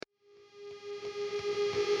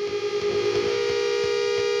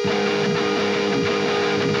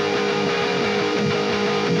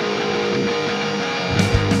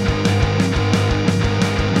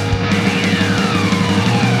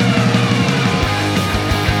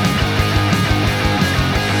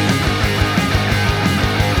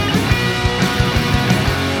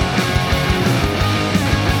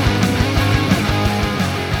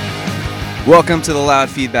Welcome to the Loud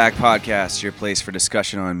Feedback Podcast, your place for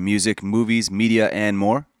discussion on music, movies, media, and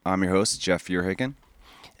more. I'm your host, Jeff Furhicken.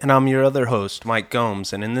 And I'm your other host, Mike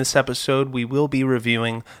Gomes. And in this episode, we will be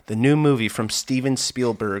reviewing the new movie from Steven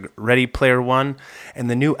Spielberg, Ready Player One, and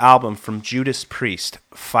the new album from Judas Priest,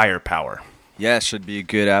 Firepower. Yeah, it should be a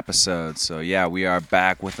good episode. So yeah, we are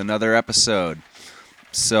back with another episode.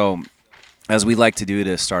 So as we like to do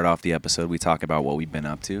to start off the episode, we talk about what we've been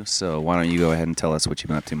up to. So why don't you go ahead and tell us what you've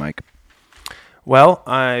been up to, Mike? Well,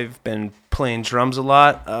 I've been playing drums a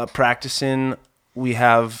lot, practicing. We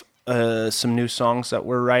have some new songs that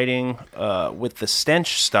we're writing with the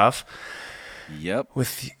Stench stuff. Yep.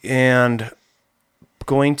 And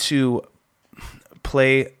going to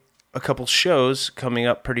play a couple shows coming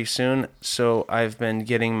up pretty soon. So I've been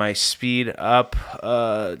getting my speed up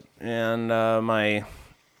and my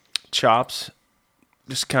chops.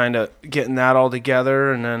 Just kind of getting that all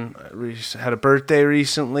together, and then I had a birthday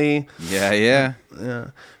recently. Yeah.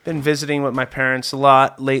 Been visiting with my parents a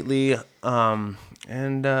lot lately, and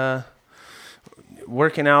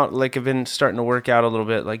working out. Like I've been starting to work out a little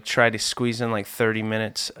bit. Like try to squeeze in like 30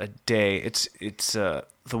 minutes a day. It's the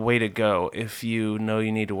way to go if you know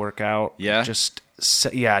you need to work out. Yeah. Just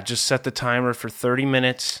set the timer for 30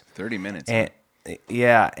 minutes. 30 minutes. And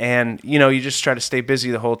you just try to stay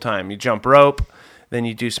busy the whole time. You jump rope. Then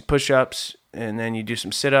you do some push-ups, and then you do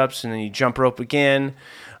some sit-ups, and then you jump rope again,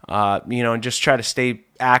 and just try to stay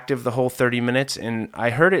active the whole 30 minutes. And I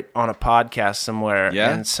heard it on a podcast somewhere,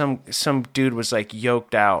 and some dude was like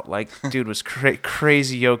yoked out, like dude was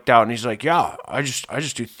crazy yoked out, and he's like, yeah, I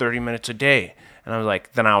just do 30 minutes a day. And I was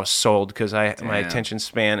like, then I was sold because my attention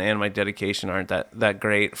span and my dedication aren't that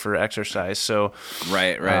great for exercise. So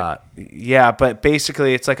right. But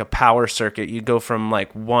basically it's like a power circuit. You go from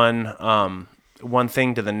like one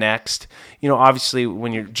thing to the next. Obviously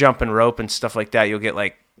when you're jumping rope and stuff like that, you'll get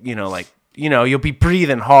you'll be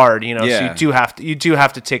breathing hard, so you do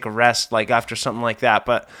have to take a rest like after something like that,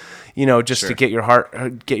 but to get your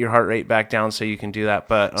heart rate back down so you can do that.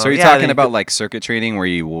 But so you're talking about like circuit training where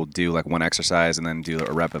you will do like one exercise and then do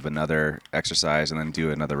a rep of another exercise and then do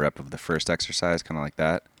another rep of the first exercise, kind of like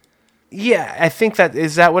that? Yeah, I think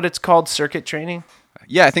is that what it's called, circuit training?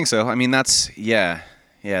 Yeah, I think so. I mean, that's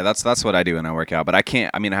what I do when I work out, but I can't.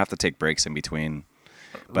 I mean, I have to take breaks in between.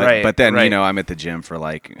 But then I'm at the gym for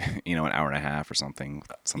like an hour and a half or something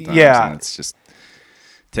sometimes. Yeah, and it's just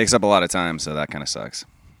takes up a lot of time, so that kind of sucks.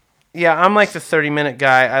 Yeah, I'm like the 30-minute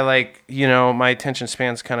guy. I like my attention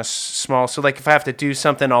span's kind of small, so like if I have to do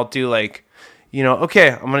something, I'll do like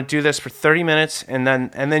okay, I'm gonna do this for 30 minutes, and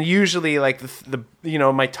then usually like the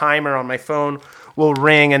my timer on my phone will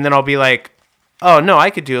ring, and then I'll be like, oh no, I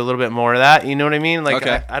could do a little bit more of that. You know what I mean? Like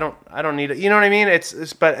okay. I don't need it. You know what I mean?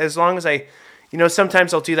 It's but as long as I,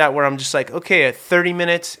 sometimes I'll do that where I'm just like, okay, at 30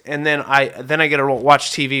 minutes, and then I get to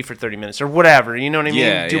watch TV for 30 minutes or whatever. You know what I mean?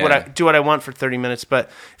 Yeah, do what I want for 30 minutes. But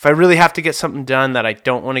if I really have to get something done that I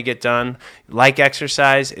don't want to get done, like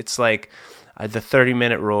exercise, it's like the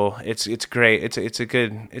 30-minute rule. It's great.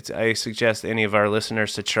 I suggest any of our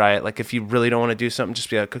listeners to try it. Like if you really don't want to do something, just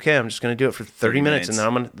be like, okay, I'm just going to do it for 30 minutes, and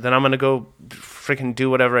then I'm gonna go freaking do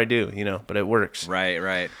whatever I do. But it works.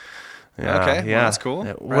 Right. Yeah, okay. Yeah, well, that's cool.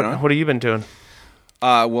 What have you been doing?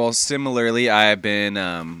 Well, similarly, I've been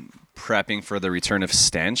prepping for the return of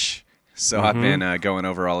Stench. So I've been going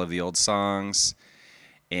over all of the old songs.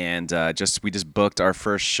 And we just booked our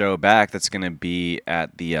first show back. That's going to be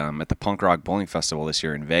at the Punk Rock Bowling Festival this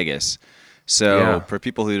year in Vegas. So for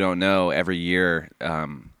people who don't know, every year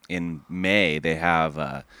in May they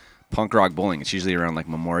have punk rock bowling. It's usually around like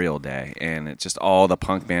Memorial Day, and it's just all the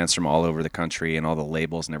punk bands from all over the country and all the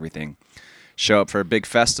labels and everything show up for a big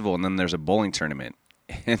festival. And then there's a bowling tournament,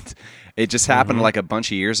 and it just happened like a bunch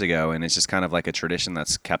of years ago, and it's just kind of like a tradition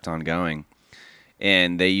that's kept on going.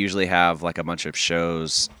 And they usually have like a bunch of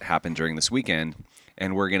shows happen during this weekend,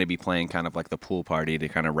 and we're going to be playing kind of like the pool party to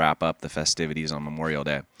kind of wrap up the festivities on Memorial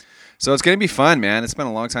Day. So it's going to be fun, man. It's been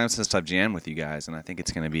a long time since I've jammed with you guys, and I think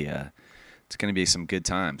it's going to be some good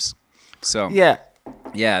times. So yeah.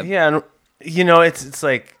 And, it's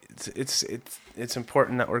like it's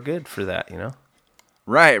important that we're good for that,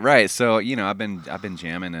 Right. So I've been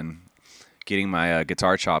jamming and getting my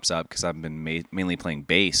guitar chops up because I've been mainly playing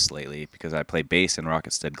bass lately because I play bass in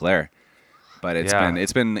Rocketstead Glare. But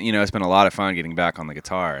it's been a lot of fun getting back on the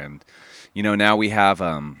guitar, and now we have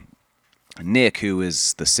Nick, who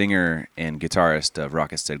is the singer and guitarist of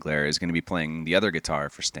Rocketstead Glare, is going to be playing the other guitar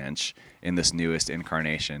for Stench in this newest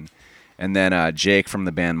incarnation, and then Jake from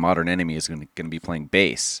the band Modern Enemy is going to be playing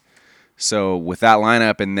bass. So with that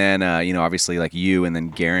lineup, and then obviously like you and then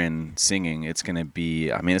Garen singing, it's gonna be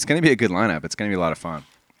a good lineup. It's gonna be a lot of fun.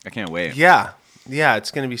 I can't wait. Yeah. Yeah,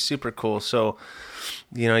 it's going to be super cool. So,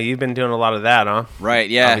 you've been doing a lot of that, huh? Right,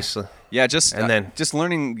 yeah. Obviously. Yeah, just And then just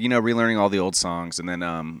learning, relearning all the old songs, and then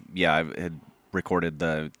I had recorded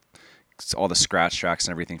all the scratch tracks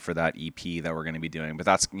and everything for that EP that we're going to be doing, but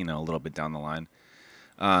that's a little bit down the line.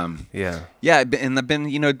 yeah. Yeah, and I've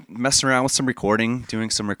been messing around with doing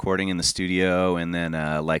some recording in the studio, and then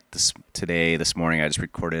this morning I just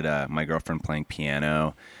recorded my girlfriend playing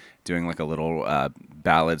piano, doing like a little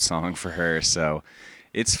ballad song for her. So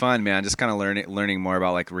it's fun, man. Just kind of learning more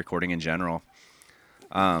about like recording in general.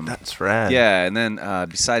 That's rad. Yeah, and then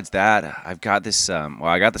besides that, I've got this.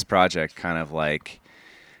 I got this project kind of like,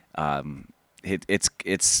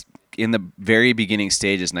 it's in the very beginning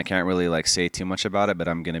stages, and I can't really like say too much about it. But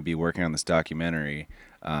I'm going to be working on this documentary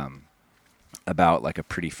about like a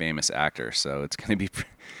pretty famous actor. So it's going to be,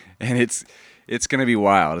 and it's going to be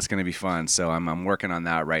wild. It's going to be fun. So I'm working on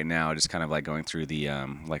that right now, just kind of like going through the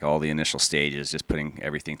like all the initial stages, just putting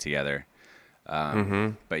everything together.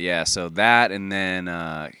 But yeah, so that, and then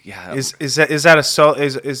is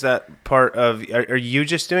that part of? Are you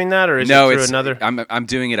just doing that, or is it through another? I'm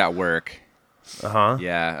doing it at work.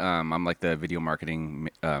 Yeah. I'm like the video marketing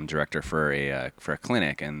director for a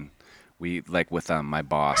clinic, and we like with my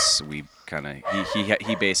boss, we kind of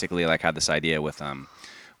he basically like had this idea with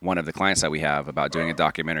one of the clients that we have about doing a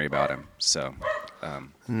documentary about him. So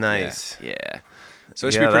nice. Yeah. So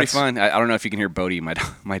it should be pretty fun. I don't know if you can hear Bodie,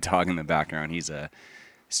 my dog in the background. He's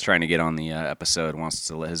trying to get on the episode, wants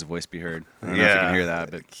to let his voice be heard. I don't know if you can hear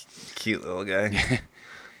that, but cute little guy.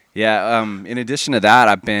 Yeah. In addition to that,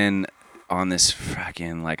 I've been on this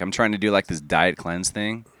fucking I'm trying to do like this diet cleanse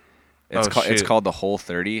thing. It's called the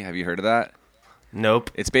Whole30. Have you heard of that? Nope.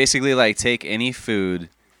 It's basically like take any food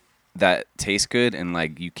that tastes good and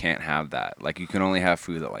like you can't have that. Like you can only have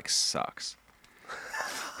food that like sucks.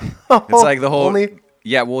 It's like the whole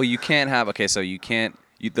yeah. Well, you can't have so you can't.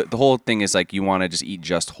 The whole thing is like you want to just eat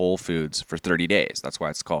just whole foods for 30 days. That's why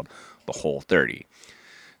it's called the Whole30.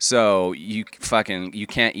 So you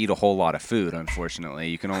can't eat a whole lot of food. Unfortunately,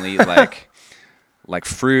 you can only eat like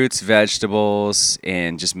fruits, vegetables,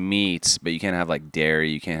 and just meats. But you can't have like dairy.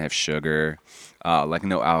 You can't have sugar. Like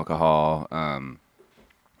no alcohol.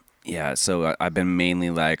 Yeah. So I've been mainly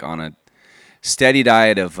like on a steady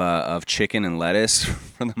diet of chicken and lettuce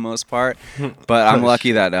for the most part, but I'm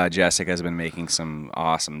lucky that Jessica's been making some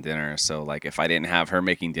awesome dinners. So like if I didn't have her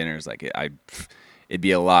making dinners, like it'd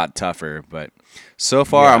be a lot tougher. But so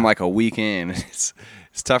far I'm like a week in. It's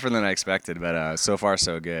tougher than I expected, but so far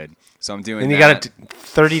so good. So I'm doing. And you got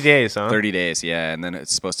 30 days, huh? 30 days, yeah, and then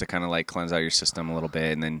it's supposed to kind of like cleanse out your system a little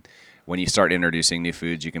bit, and then when you start introducing new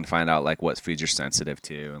foods, you can find out like what foods you're sensitive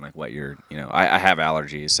to and like what you're, I have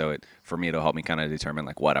allergies, so for me it'll help me kind of determine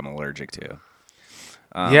like what I'm allergic to.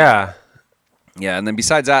 Yeah. And then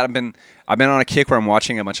besides that, I've been on a kick where I'm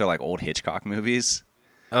watching a bunch of like old Hitchcock movies.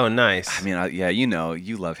 Oh, nice. I mean,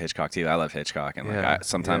 you love Hitchcock too. I love Hitchcock, and like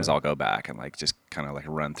sometimes I'll go back and like just kind of like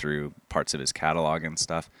run through parts of his catalog and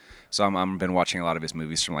stuff. So I'm been watching a lot of his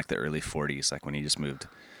movies from like the early 40s, like when he just moved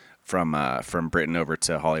from Britain over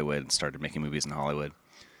to Hollywood and started making movies in Hollywood.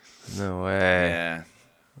 No way. Yeah.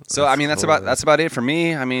 So I mean that's about it for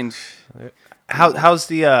me. I mean, how's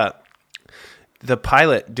the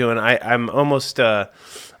pilot doing? I'm almost I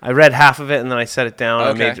read half of it and then I set it down.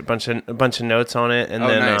 Okay. I made a bunch of notes on it, and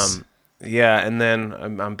then nice. and then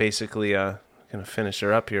I'm basically gonna finish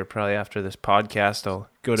her up here probably after this podcast. I'll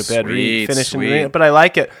go to bed, finish and read it. But I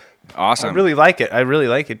like it. Awesome. I really like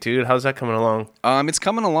it, dude. How's that coming along? It's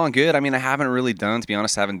coming along good. I mean, I haven't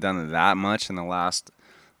done that much in the last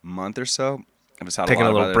month or so. I've just had taking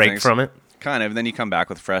a little break from it. Kind of. And then you come back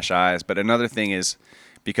with fresh eyes. But another thing is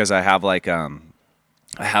because I have like I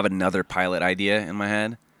have another pilot idea in my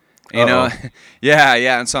head. You know?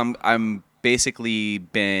 Yeah. And so I'm basically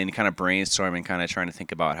been kind of brainstorming, kind of trying to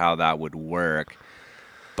think about how that would work.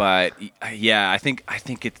 But yeah, I think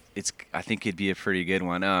it'd be a pretty good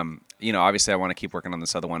one. Obviously I want to keep working on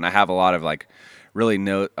this other one. I have a lot of like really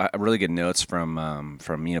good notes from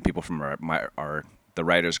people from the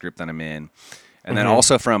writers group that I'm in, and then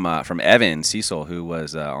also from Evan Cecil, who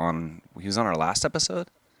was on our last episode.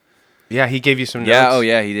 Yeah, he gave you some notes.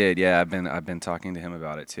 Yeah, he did. Yeah, I've been talking to him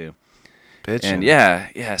about it too. Bitchin'. And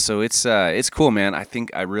yeah. So it's cool, man. I think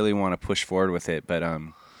I really want to push forward with it, but I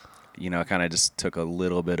kind of just took a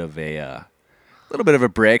little bit of a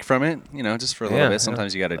break from it, just for a little bit.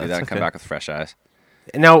 Sometimes you got to do that and come back with fresh eyes.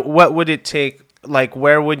 Now, what would it take? Like,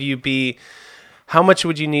 where would you be? How much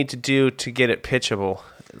would you need to do to get it pitchable?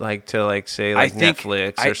 Like to say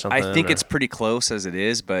Netflix or something? I think it's pretty close as it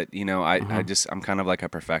is, but I'm kind of like a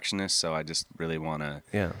perfectionist, so I just really want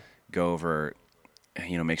to go over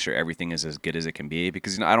make sure everything is as good as it can be,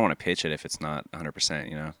 because I don't want to pitch it if it's not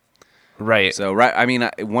 100%. Right. So I mean,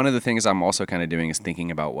 one of the things I'm also kind of doing is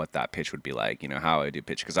thinking about what that pitch would be like. How I do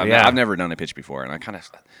pitch, because I've never done a pitch before, and I'm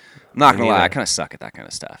not gonna lie, I kind of suck at that kind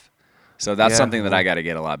of stuff. So that's something that I got to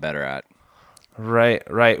get a lot better at. Right.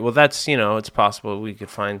 Well, that's it's possible we could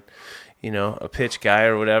find a pitch guy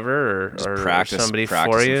or whatever, or practice somebody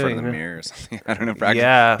practice for you in front of the mirror or something. I don't know.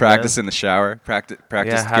 Practice in the shower. Practice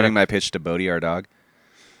giving my pitch to Bodhi, our dog.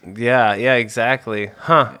 Yeah, exactly.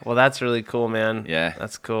 Huh. Well, that's really cool, man. Yeah.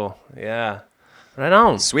 That's cool. Yeah. Right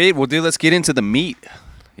on. Sweet. Well, dude, let's get into the meat.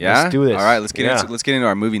 Yeah? Let's do this. All right, let's get into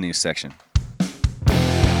our movie news section.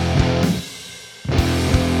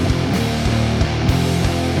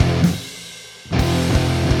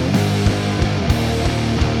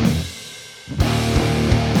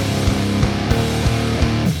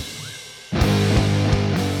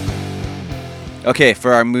 Okay,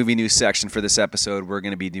 for our movie news section for this episode, we're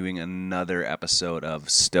going to be doing another episode of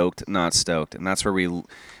Stoked, Not Stoked. And that's where we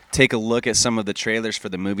take a look at some of the trailers for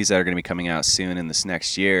the movies that are going to be coming out soon in this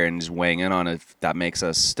next year and just weighing in on if that makes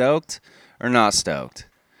us stoked or not stoked.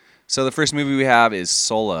 So the first movie we have is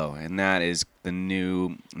Solo, and that is the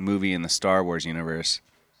new movie in the Star Wars universe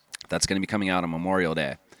that's going to be coming out on Memorial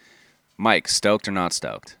Day. Mike, stoked or not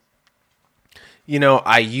stoked?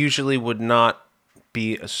 I usually would not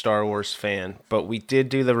be a Star Wars fan, but we did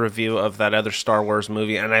do the review of that other Star Wars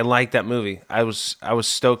movie, and I liked that movie. I was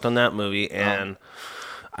stoked on that movie, and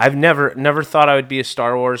I've never thought I would be a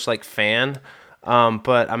Star Wars fan,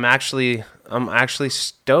 but I'm actually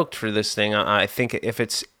stoked for this thing. I think if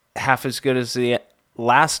it's half as good as the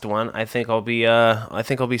last one, I think I'll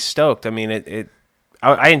be stoked. I mean,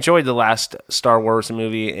 I enjoyed the last Star Wars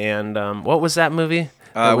movie, and what was that movie?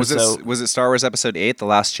 Was it Star Wars Episode 8, The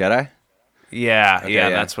Last Jedi? Yeah,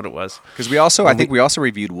 that's what it was. Because I think we also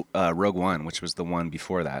reviewed Rogue One, which was the one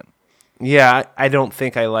before that. Yeah, I don't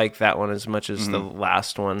think I like that one as much as the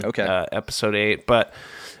last one, Episode 8. But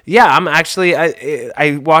yeah, I'm actually,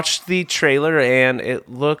 I watched the trailer, and it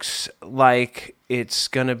looks like it's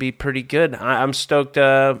going to be pretty good. I'm stoked.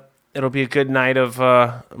 It'll be a good night of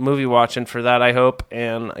movie watching for that, I hope.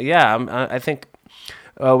 And yeah, I think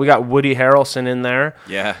we got Woody Harrelson in there.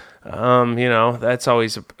 Yeah. That's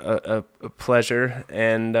always a pleasure,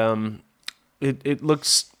 and it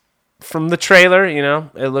looks, from the trailer,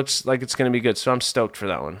 it looks like it's going to be good. So I'm stoked for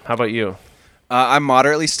that one. How about you? I'm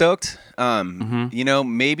moderately stoked.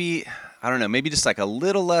 Maybe I don't know, maybe just a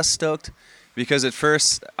little less stoked, because at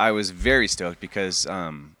first I was very stoked because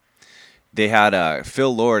they had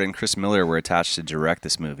Phil Lord and Chris Miller were attached to direct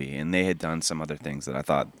this movie, and they had done some other things that I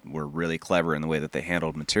thought were really clever in the way that they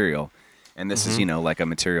handled material. And this is, a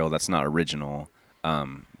material that's not original.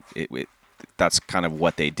 That's kind of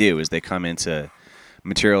what they do, is they come into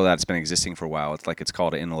material that's been existing for a while. It's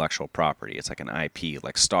called an intellectual property. It's like an IP,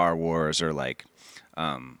 like Star Wars, or they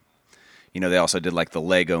also did the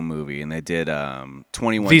Lego movie, and they did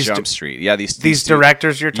 21 Jump Street. Yeah, these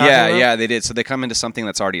directors you're talking about? Yeah, they did. So they come into something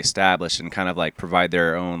that's already established and kind of provide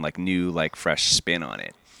their own new fresh spin on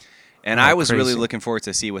it. And I was really looking forward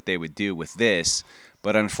to see what they would do with this.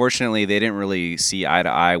 But unfortunately, they didn't really see eye to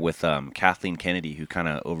eye with Kathleen Kennedy, who kind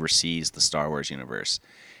of oversees the Star Wars universe.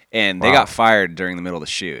 And they got fired during the middle of the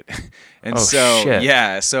shoot. And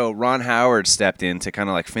so Ron Howard stepped in to kind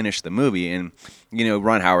of finish the movie. And,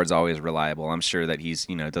 Ron Howard's always reliable. I'm sure that he's,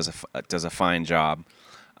 does a fine job.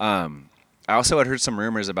 I also had heard some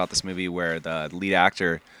rumors about this movie where the lead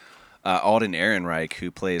actor, Alden Ehrenreich, who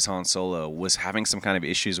plays Han Solo, was having some kind of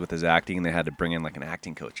issues with his acting, and they had to bring in an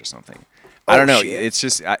acting coach or something. I don't know. Shit. It's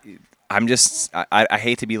just I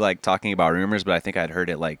hate to be talking about rumors, but I think I'd heard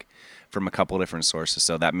it from a couple different sources.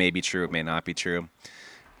 So that may be true, it may not be true.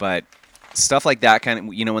 But stuff like that kind of,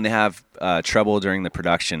 when they have trouble during the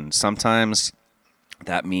production, sometimes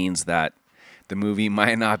that means that the movie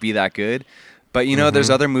might not be that good. But there's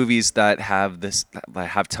other movies that have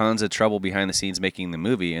tons of trouble behind the scenes making the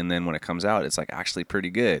movie, and then when it comes out, it's actually pretty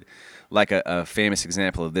good. A famous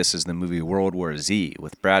example of this is the movie World War Z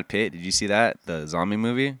with Brad Pitt. Did you see that? The zombie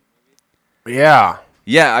movie? Yeah.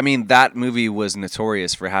 Yeah, I mean, that movie was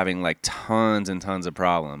notorious for having tons and tons of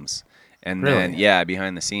problems. And really? Then,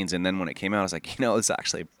 behind the scenes. And then when it came out, I was it's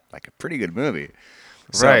actually a pretty good movie.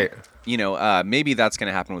 So, right. Maybe that's going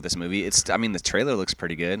to happen with this movie. The trailer looks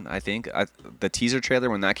pretty good, I think. The teaser trailer,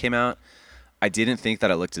 when that came out, I didn't think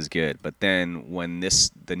that it looked as good. But then when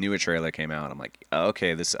the newer trailer came out, I'm like, oh,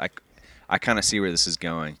 okay, I kind of see where this is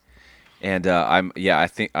going. And I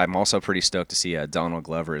think I'm also pretty stoked to see Donald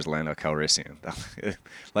Glover as Lando Calrissian,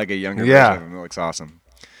 a younger version of him. It looks awesome.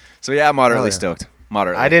 So yeah, I'm moderately stoked.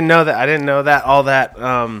 Moderately. I didn't know that. All that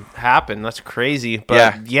happened. That's crazy.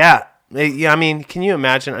 But yeah. I mean, can you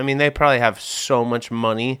imagine? I mean, they probably have so much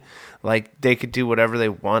money, like they could do whatever they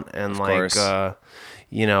want, and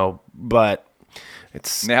but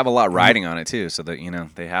it's they have a lot riding on it too, so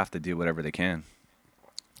that they have to do whatever they can.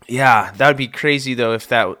 Yeah, that would be crazy though if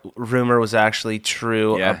that rumor was actually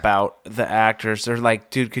true about the actors. They're like,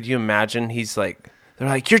 dude, could you imagine? They're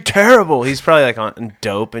like, you're terrible. He's probably like on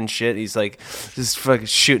dope and shit. He's like just fucking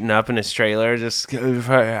shooting up in his trailer.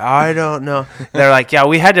 I don't know. They're like, yeah,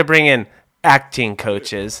 we had to bring in acting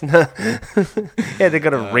coaches. He had to go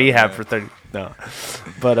to rehab for 30. No,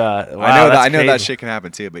 but wow, I know that shit can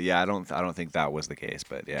happen too. But yeah, I don't think that was the case.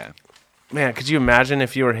 But yeah. Man, could you imagine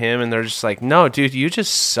if you were him and they're just like, no, dude, you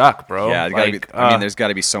just suck, bro. Yeah, there's got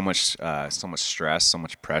to be so much stress, so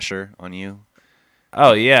much pressure on you.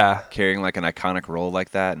 Oh yeah, carrying like an iconic role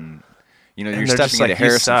like that, and you're stepping into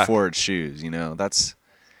Harrison Ford's shoes. That's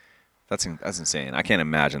insane. I can't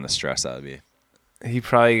imagine the stress that would be. He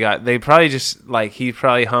probably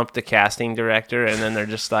humped the casting director, and then they're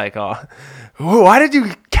just like, oh, why did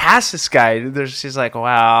you cast this guy? She's like,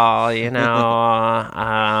 well, because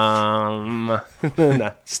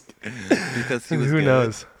he was who good.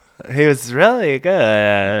 knows? He was really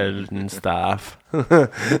good and stuff.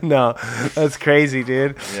 No, that's crazy,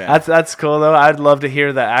 dude. Yeah. That's cool though. I'd love to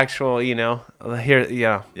hear the actual, Yeah,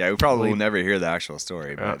 we probably will never hear the actual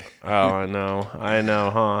story, but I know,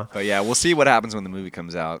 huh? But yeah, we'll see what happens when the movie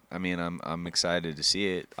comes out. I mean, I'm excited to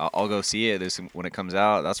see it. I'll go see it when it comes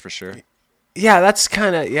out. That's for sure. Yeah, that's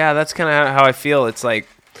kind of how I feel. It's like,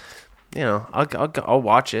 I'll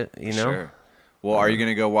watch it. Sure. Well, are you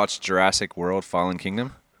gonna go watch Jurassic World: Fallen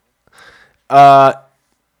Kingdom? The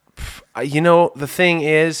thing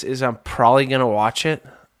is I'm probably gonna watch it.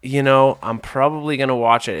 I'm probably gonna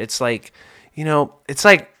watch it. It's like, it's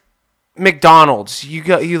like McDonald's. You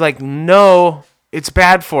like know it's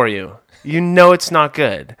bad for you. It's not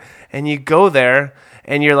good, and you go there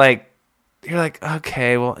and you're like,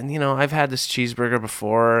 okay, well, and I've had this cheeseburger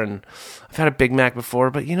before and I've had a Big Mac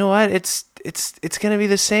before, but you know what? It's gonna be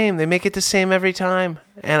the same. They make it the same every time,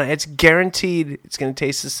 and it's guaranteed it's gonna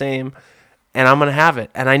taste the same. And I'm going to have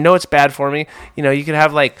it. And I know it's bad for me. You could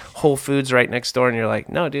have like Whole Foods right next door and you're like,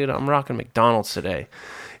 no, dude, I'm rocking McDonald's today.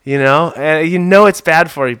 And it's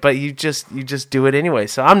bad for you, but you just do it anyway.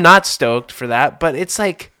 So I'm not stoked for that, but it's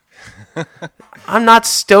like, I'm not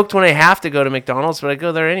stoked when I have to go to McDonald's, but I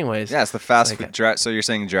go there anyways. Yeah, it's the fast food. So you're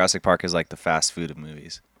saying Jurassic Park is like the fast food of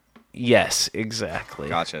movies? Yes, exactly.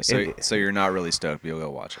 Gotcha. So you're not really stoked, but you'll go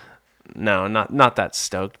watch it. No, not that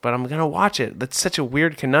stoked, but I'm going to watch it. That's such a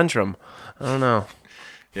weird conundrum. I don't know.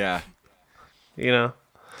 Yeah.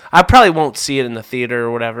 I probably won't see it in the theater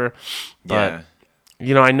or whatever. But,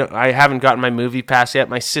 I know I haven't gotten my Movie Pass yet.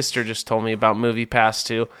 My sister just told me about Movie Pass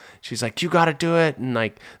too. She's like, you got to do it. And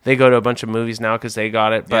like, they go to a bunch of movies now because they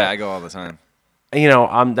got it. But, yeah, I go all the time.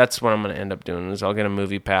 That's what I'm going to end up doing is I'll get a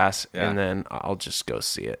Movie Pass and then I'll just go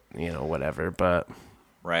see it, whatever. But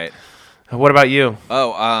right. What about you?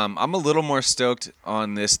 Oh, I'm a little more stoked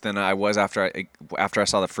on this than I was after I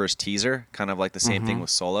saw the first teaser. Kind of like the same thing with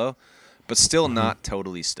Solo, but still not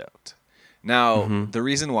totally stoked. Now, the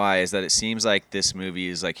reason why is that it seems like this movie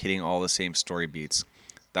is like hitting all the same story beats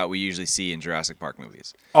that we usually see in Jurassic Park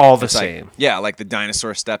movies. All the same. Like, yeah, like the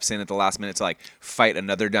dinosaur steps in at the last minute to like fight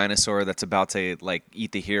another dinosaur that's about to like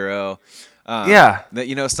eat the hero.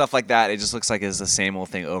 Stuff like that. It just looks like it's the same old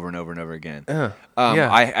thing over and over and over again.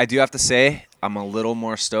 I do have to say I'm a little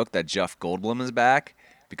more stoked that Jeff Goldblum is back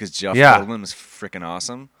because Jeff Goldblum is freaking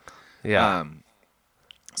awesome. Yeah.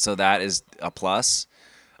 So that is a plus.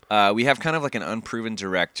 We have kind of like an unproven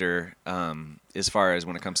director as far as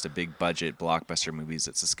when it comes to big budget blockbuster movies.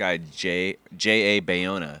 It's this guy J.A.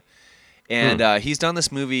 Bayona, and he's done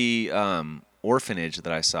this movie Orphanage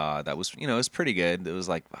that I saw that was it was pretty good. It was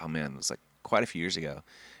like it was like quite a few years ago,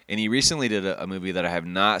 and he recently did a movie that I have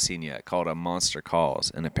not seen yet called A Monster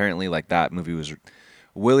Calls, and apparently like that movie was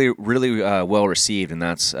really well received, and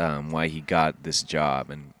that's why he got this job.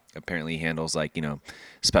 And apparently he handles like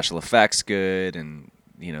special effects good, and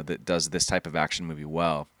that does this type of action movie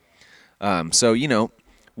well. So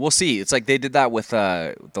we'll see. It's like they did that with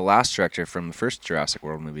the last director from the first Jurassic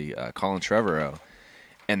World movie, Colin Trevorrow,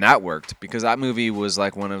 and that worked because that movie was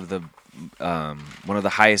like one of the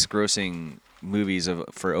highest grossing movies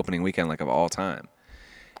for opening weekend like of all time.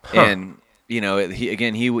 And he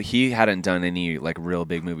hadn't done any like real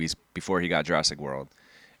big movies before he got Jurassic World,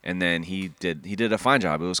 and then he did a fine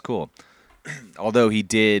job. It was cool. Although he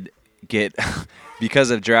did get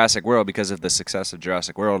because of the success of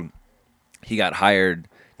Jurassic World, he got hired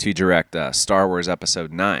to direct Star Wars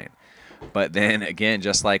Episode 9, But then again,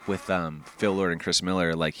 just like with Phil Lord and Chris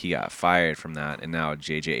Miller, like he got fired from that, and now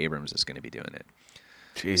J.J. Abrams is going to be doing it.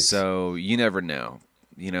 Jeez. So you never know.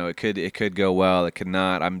 It could go well. It could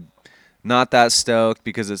not. I'm not that stoked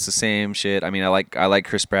because it's the same shit. I mean, I like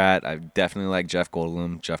Chris Pratt. I definitely like Jeff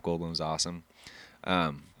Goldblum. Jeff Goldblum's awesome.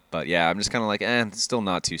 But yeah, I'm just kind of like, still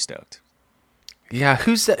not too stoked. Yeah,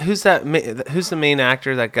 who's the main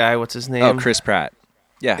actor? That guy? What's his name? Oh, Chris Pratt.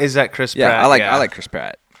 Yeah. Is that Chris Yeah, Pratt? I like Chris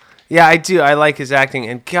Pratt. Yeah, I do. I like his acting,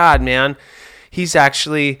 and God, man, he's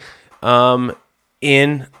actually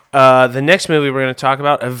in the next movie we're going to talk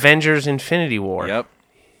about, Avengers: Infinity War. Yep.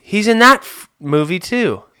 He's in that movie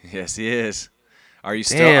too. Yes, he is. Are you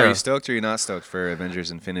Damn. Are you stoked or are you not stoked for Avengers: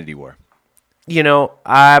 Infinity War?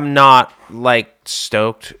 I'm not like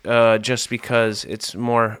stoked just because it's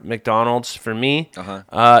more McDonald's for me. Uh-huh.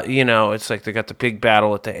 It's like they got the big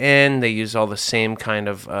battle at the end. They use all the same kind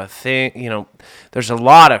of thing. There's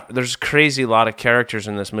a crazy lot of characters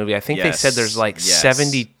in this movie. I think they said there's like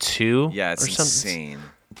 72 Yeah, it's or something. insane.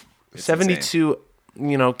 It's 72,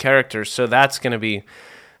 characters. So that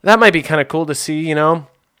might be kind of cool to see,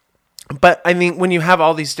 But I mean, when you have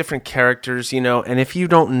all these different characters, and if you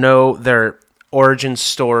don't know their origin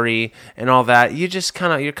story and all that, you're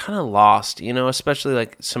kind of lost, especially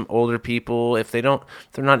like some older people, if they're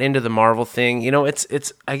not into the Marvel thing,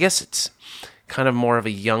 I guess it's kind of more of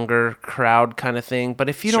a younger crowd kind of thing. But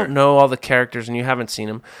if you don't know all the characters and you haven't seen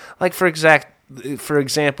them, like for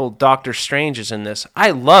example, Doctor Strange is in this.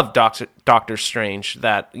 I love Doctor Strange.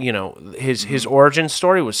 That his origin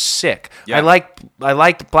story was sick. Yeah. I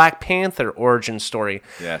liked Black Panther origin story.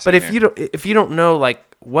 Yeah, but same here. if you don't know like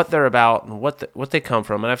what they're about and what they come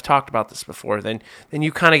from, and I've talked about this before, then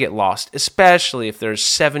you kind of get lost, especially if there's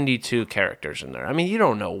 72 characters in there. I mean, you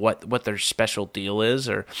don't know what their special deal is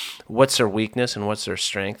or what's their weakness and what's their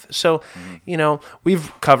strength. So,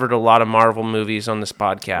 we've covered a lot of Marvel movies on this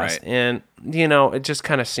podcast, Right. and it just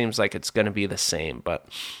kind of seems like it's going to be the same, but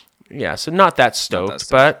yeah, so not that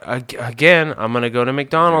stoked. But again, I'm gonna go to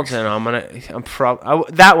McDonald's, and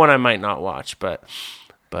that one I might not watch, but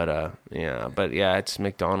yeah, it's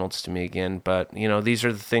McDonald's to me again. But these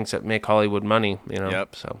are the things that make Hollywood money.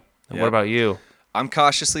 Yep. So, Yep. What about you? I'm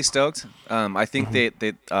cautiously stoked. I think they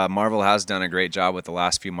Marvel has done a great job with the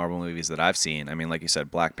last few Marvel movies that I've seen. I mean, like you said,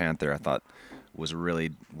 Black Panther, I thought was a really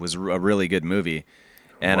good movie,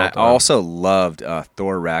 and Well I done. also loved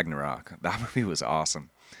Thor Ragnarok. That movie was awesome.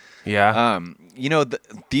 Yeah.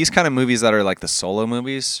 These kind of movies that are like the solo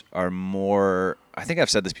movies are more. I think I've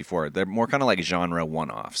said this before. They're more kind of like genre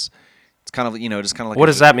one-offs. It's kind of just kind of like What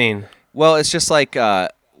does that mean? Well, it's just like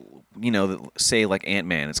say like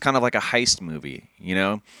Ant-Man. It's kind of like a heist movie,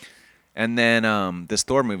 And then this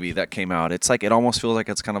Thor movie that came out, it's like it almost feels like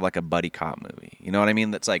it's kind of like a buddy cop movie. You know what I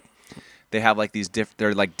mean? That's like they have like these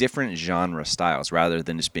they're like different genre styles rather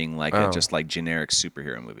than just being like a just like generic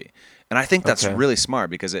superhero movie. And I think that's really smart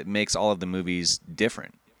because it makes all of the movies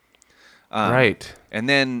different. Right. And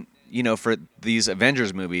then, for these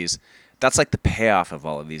Avengers movies, that's like the payoff of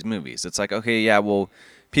all of these movies. It's like, okay, yeah, well,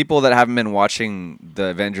 people that haven't been watching the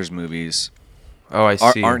Avengers movies I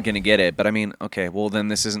see. aren't going to get it. But I mean, okay, well, then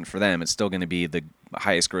this isn't for them. It's still going to be the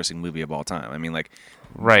highest grossing movie of all time. I mean, like,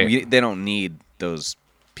 Right. they don't need those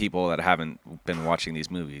people that haven't been watching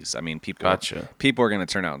these movies. I mean, people are going to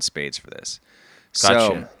turn out in spades for this.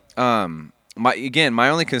 Gotcha. So, my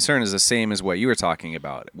only concern is the same as what you were talking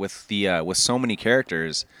about with so many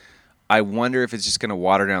characters. I wonder if it's just going to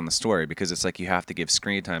water down the story because it's like you have to give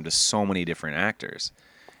screen time to so many different actors,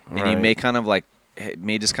 and you may kind of like it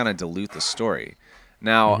may just kind of dilute the story.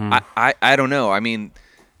 Now, I don't know. I mean,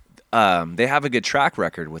 they have a good track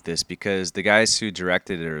record with this because the guys who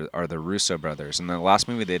directed it are the Russo brothers, and the last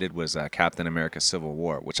movie they did was Captain America: Civil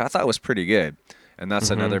War, which I thought was pretty good. And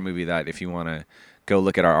that's another movie that if you want to go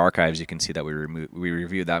look at our archives, you can see that we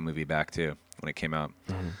reviewed that movie back too when it came out.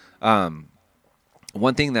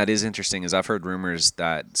 One thing that is interesting is I've heard rumors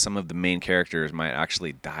that some of the main characters might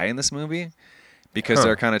actually die in this movie because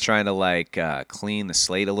they're kind of trying to like clean the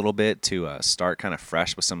slate a little bit to start kind of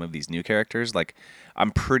fresh with some of these new characters. Like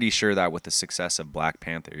I'm pretty sure that with the success of Black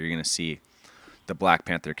Panther, you're going to see the Black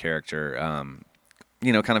Panther character, kind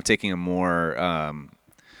of taking a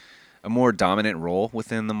more dominant role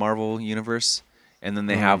within the Marvel universe. And then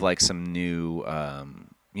they have like some new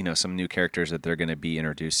characters that they're going to be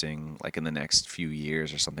introducing like in the next few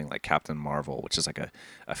years or something, like Captain Marvel, which is like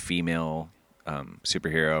a female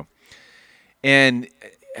superhero. And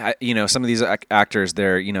some of these actors,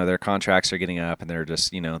 their contracts are getting up, and they're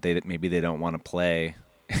just maybe they don't want to play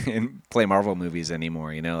Marvel movies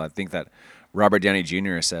anymore. I think that Robert Downey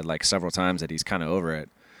Jr. has said like several times that he's kind of over it.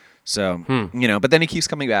 So, but then he keeps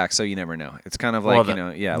coming back, so you never know. It's kind of like,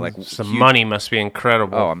 like the money must be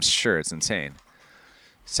incredible. Oh, I'm sure it's insane.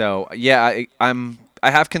 So, yeah, I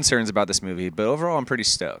have concerns about this movie, but overall I'm pretty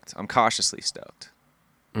stoked. I'm cautiously stoked.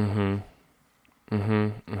 Cool.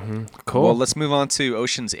 Well, let's move on to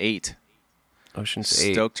Ocean's 8. Ocean's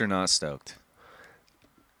 8. Stoked or not stoked?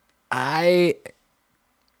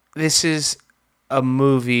 This is a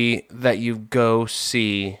movie that you go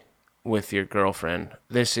see with your girlfriend.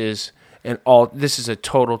 This is a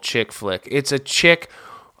total chick flick. It's a chick.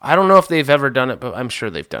 I don't know if they've ever done it, but I'm sure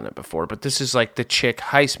they've done it before. But this is like the chick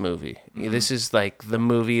heist movie. Mm-hmm. This is like the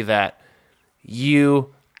movie that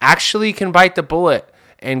you actually can bite the bullet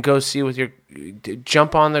and go see with your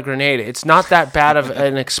jump on the grenade. It's not that bad of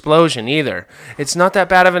an explosion either. It's not that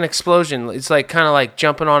bad of an explosion. It's like kind of like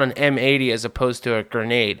jumping on an M80 as opposed to a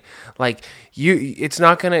grenade. Like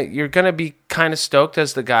you're gonna be kind of stoked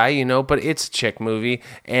as the guy, but it's a chick movie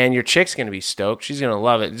and your chick's gonna be stoked. She's gonna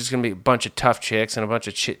love it. There's gonna be a bunch of tough chicks and a bunch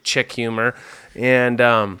of chick humor. And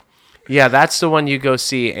that's the one you go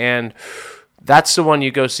see. And that's the one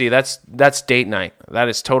you go see. That's date night. That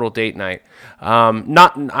is total date night.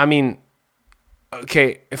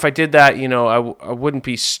 Okay, if I did that, I wouldn't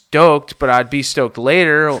be stoked, but I'd be stoked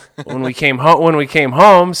later when we came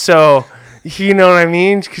home. So, you know what I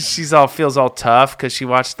mean? Because feels all tough because she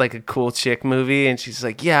watched like a cool chick movie and she's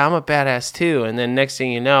like, "Yeah, I'm a badass too." And then next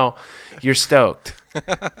thing you know, you're stoked.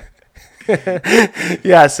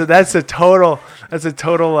 Yeah. So that's a girl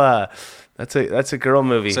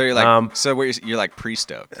movie. So you're like, you're like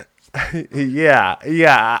pre-stoked.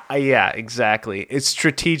 Yeah, exactly. It's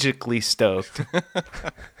strategically stoked.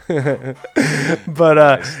 But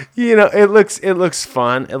it looks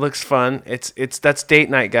fun. That's date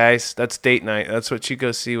night, guys. That's date night. That's what you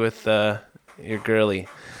go see with your girly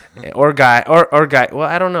or guy or guy. Well,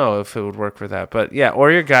 I don't know if it would work for that, but yeah, or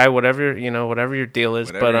your guy, whatever your deal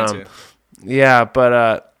is. Whatever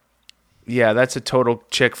yeah, that's a total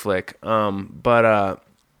chick flick. Yeah,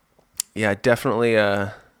 definitely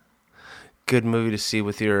a good movie to see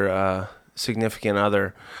with your significant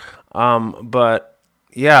other. But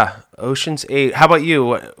yeah, Ocean's 8. How about you?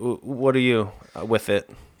 What are you with it?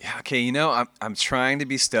 Yeah, okay, I'm trying to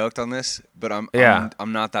be stoked on this, but I'm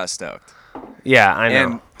not that stoked. Yeah, I know.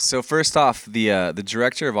 And so first off, the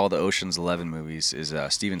director of all the Ocean's 11 movies is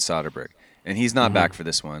Steven Soderbergh, and he's not back for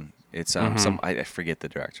this one. It's I forget the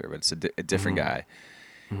director, but it's a different guy.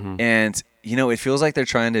 Mm-hmm. And it feels like they're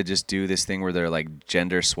trying to just do this thing where they're like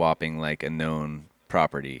gender swapping like a known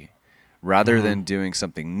property, rather than doing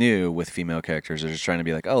something new with female characters. They're just trying to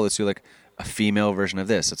be like, oh, let's do like a female version of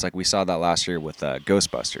this. It's like we saw that last year with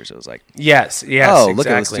Ghostbusters. It was like, yes. Oh, look,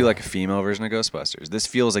 exactly. let's do like a female version of Ghostbusters. This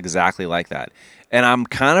feels exactly like that, and I'm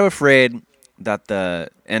kind of afraid that the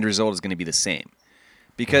end result is going to be the same,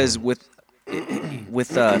 because with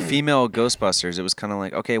female Ghostbusters, it was kind of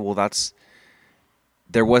like, okay, well,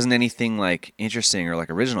 there wasn't anything like interesting or like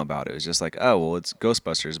original about it. It was just like, oh, well, it's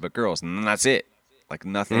Ghostbusters but girls, and that's it. Like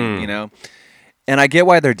nothing, And I get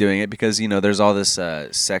why they're doing it, because there's all this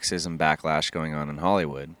sexism backlash going on in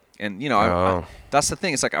Hollywood, and that's the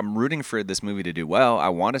thing. It's like I'm rooting for this movie to do well. I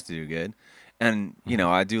want it to do good, and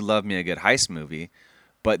I do love me a good heist movie,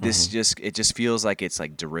 but this just feels like it's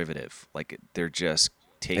like derivative. Like they're just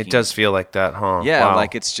taking. It does feel like that, huh? Yeah, wow.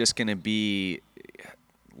 Like it's just gonna be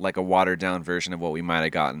like a watered down version of what we might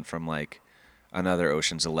have gotten from like another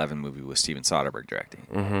Ocean's 11 movie with Steven Soderbergh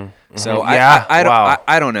directing. So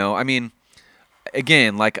I don't know. I mean,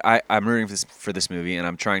 again, like I'm rooting for this movie and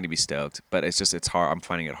I'm trying to be stoked, but it's hard. I'm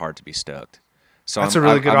finding it hard to be stoked. So that's a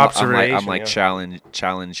really good observation. I'm like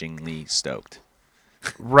challengingly stoked.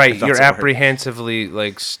 Right, you're apprehensively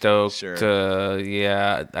like stoked. Sure.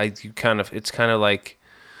 It's kind of like.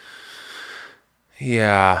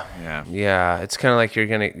 Yeah. It's kind of like you're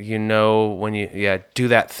gonna, when you do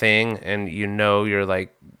that thing, and you're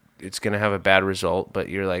like, it's gonna have a bad result, but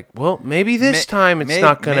you're like, well, maybe this time it's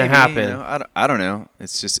not gonna happen. I don't know.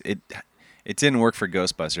 It's just it didn't work for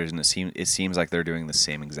Ghostbusters, and it seems like they're doing the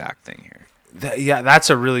same exact thing here.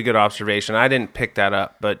 That's a really good observation. I didn't pick that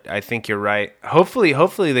up, but I think you're right. Hopefully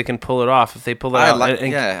they can pull it off. If they pull it out,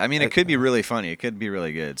 I mean, it could be really funny. It could be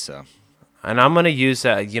really good. So. And I'm gonna use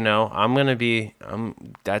that.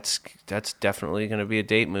 That's definitely gonna be a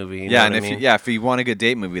date movie. If you want a good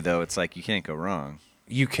date movie though, it's like you can't go wrong.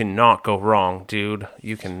 You cannot go wrong, dude.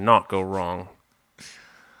 You cannot go wrong.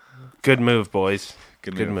 Good move, boys.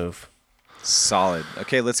 Good move. Solid.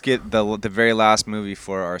 Okay, let's get the very last movie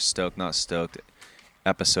for our Stoked Not Stoked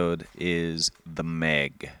episode is The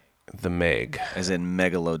Meg. The Meg. As in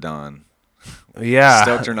Megalodon. Yeah.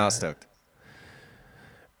 Stoked or not stoked?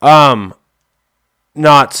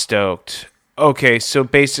 Not stoked. Okay, so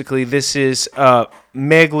basically this is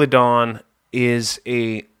Megalodon is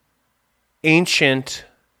a ancient,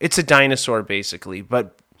 it's a dinosaur basically,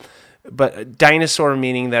 but dinosaur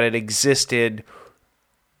meaning that it existed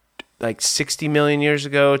like 60 million years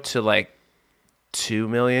ago to like 2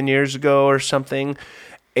 million years ago or something.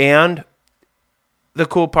 And the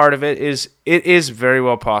cool part of it is very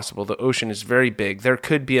well possible. The ocean is very big. There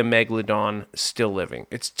could be a megalodon still living.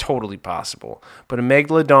 It's totally possible. But a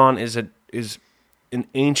megalodon is an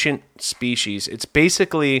ancient species. It's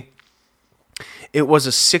basically, it was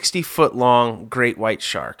a 60-foot long great white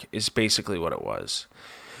shark is basically what it was,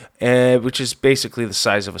 which is basically the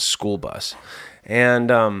size of a school bus.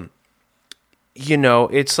 And,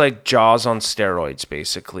 it's like Jaws on steroids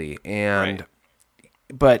basically. And, Right.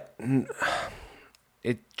 but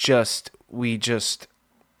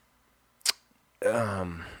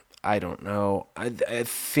I don't know. I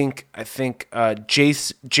think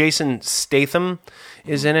Jason Statham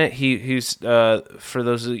is in it. He's for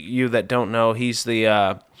those of you that don't know, he's he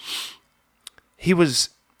was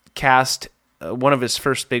cast. One of his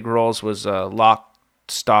first big roles was Lock,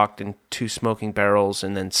 Stock, and Two Smoking Barrels,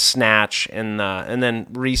 and then Snatch, and then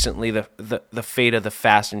recently the Fate of the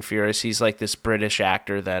Fast and Furious. He's like this British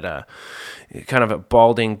actor that kind of a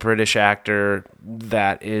balding British actor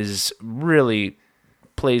that is really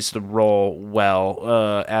plays the role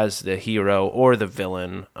well as the hero or the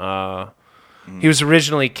villain. He was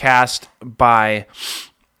originally cast by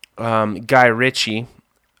Guy Ritchie.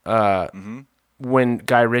 When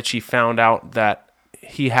Guy Ritchie found out that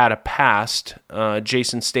he had a past,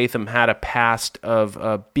 Jason Statham had a past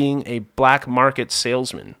of being a black market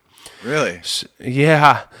salesman. Really?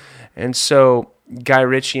 Yeah. And so Guy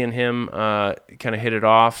Ritchie and him kind of hit it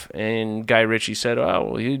off, and Guy Ritchie said, oh,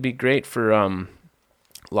 well, he'd be great for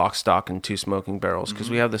Lock, Stock, and Two Smoking Barrels because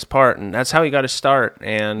we have this part. And that's how he got his start.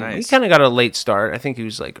 And he kind of got a late start. I think he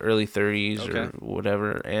was like early 30s or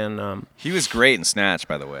whatever. And he was great in Snatch,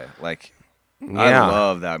 by the way. Like, I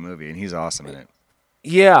love that movie, and he's awesome in it.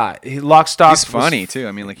 Yeah, Lock, Stock. He's funny too.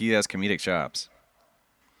 I mean, like, he has comedic chops.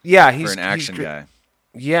 Yeah, for an action guy.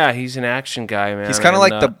 Yeah, he's an action guy, man. He's kind of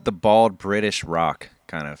like the bald British Rock,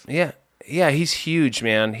 kind of. Yeah, he's huge,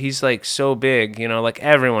 man. He's like so big, like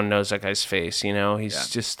everyone knows that guy's face. He's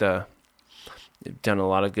just done a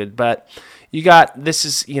lot of good. But you got this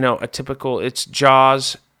is a typical. It's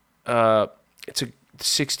Jaws. It's a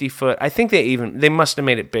 60-foot. I think they must have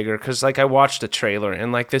made it bigger because like I watched the trailer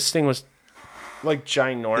and like this thing was like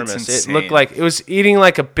ginormous. It looked like it was eating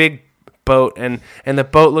like a big boat and the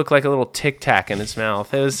boat looked like a little Tic Tac in its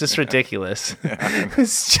mouth. It was just ridiculous. It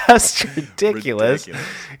was just ridiculous.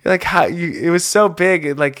 Like how it was so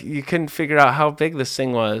big, like you couldn't figure out how big this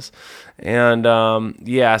thing was. And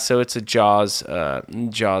so it's a Jaws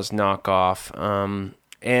knockoff.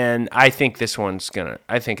 And I think this one's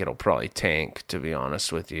I think it'll probably tank, to be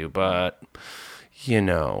honest with you. But, you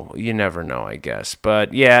never know, I guess.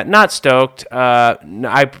 But, yeah, not stoked.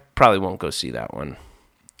 I probably won't go see that one.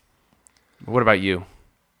 What about you?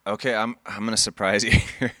 Okay, I'm going to surprise you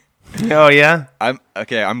here. Oh, yeah?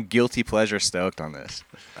 I'm guilty pleasure stoked on this.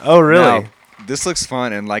 Oh, really? Now, this looks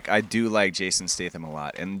fun, and, like, I do like Jason Statham a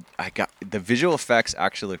lot. And the visual effects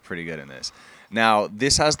actually look pretty good in this. Now,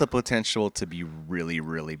 this has the potential to be really,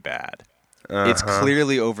 really bad. It's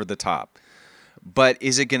clearly over the top. But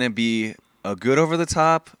is it going to be a good over the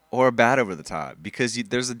top or a bad over the top? Because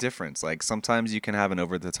there's a difference. Like, sometimes you can have an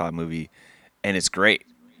over the top movie and it's great.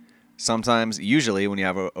 Usually when you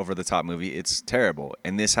have an over the top movie, it's terrible.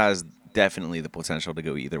 And this has definitely the potential to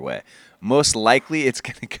go either way. Most likely it's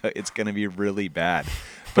going to be really bad.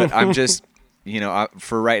 But I'm just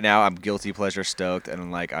for right now, I'm guilty pleasure stoked,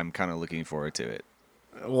 and I'm kind of looking forward to it.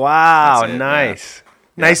 Wow, nice,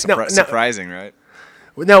 yeah. Nice. Surprising, right?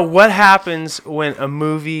 Now, what happens when a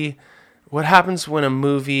movie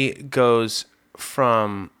goes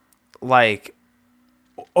from like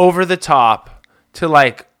over the top to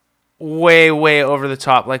like way, way over the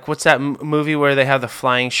top? Like, what's that movie where they have the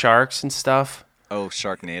flying sharks and stuff? Oh,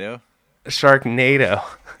 Sharknado.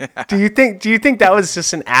 Do you think that was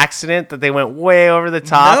just an accident that they went way over the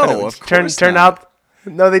top? No, and of course turned not. up.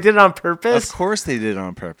 No, they did it on purpose. Of course they did it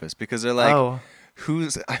on purpose because they're like,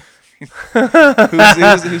 who's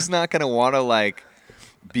not gonna want to like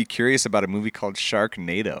be curious about a movie called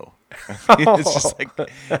Sharknado?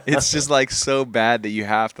 It's just like so bad that you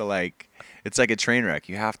have to like. It's like a train wreck.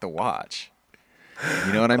 You have to watch.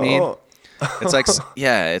 You know what I mean? Oh. It's like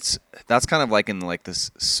that's kind of like in like this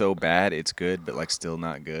so bad it's good but like still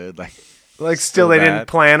not good like still they didn't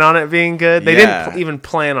plan on it being good. They didn't even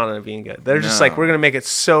plan on it being good. They're just like, we're gonna make it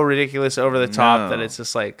so ridiculous over the top that it's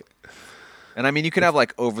just like And I mean, you can have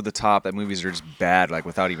like over the top that movies are just bad, like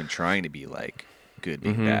without even trying to be like good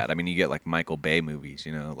being bad. I mean, you get like Michael Bay movies,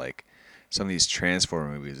 you know, like some of these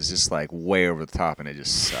Transformer movies. It's just like way over the top, and it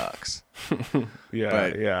just sucks. Yeah,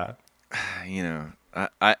 But yeah. you know,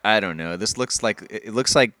 I don't know. This looks like it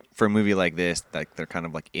looks like for a movie like this, like they're kind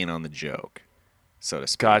of like in on the joke, so to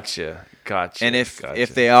speak. Gotcha. And if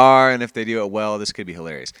they are, and if they do it well, this could be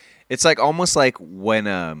hilarious. It's like almost like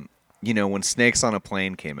when you know, when Snakes on a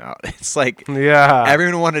Plane came out. It's like Yeah.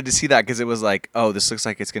 everyone wanted to see that because it was like, oh, this looks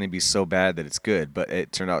like it's going to be so bad that it's good, but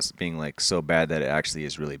it turned out being like so bad that it actually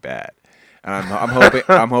is really bad. And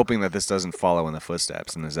I'm hoping that this doesn't follow in the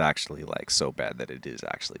footsteps and is actually like so bad that it is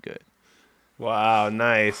actually good. Wow,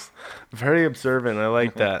 nice. Very observant. I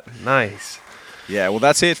like that. Nice. Yeah, well,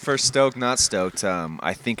 that's it for Stoked, Not Stoked.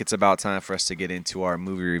 I think it's about time for us to get into our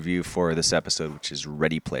movie review for this episode, which is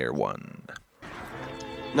Ready Player One.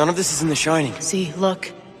 None of this is in The Shining. See, look,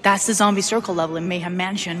 that's the zombie circle level in Mayhem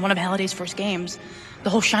Mansion, one of Halliday's first games. The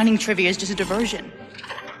whole Shining trivia is just a diversion.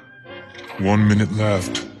 1 minute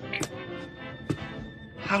left.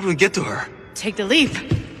 How do we get to her? Take the leap.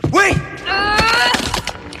 Wait!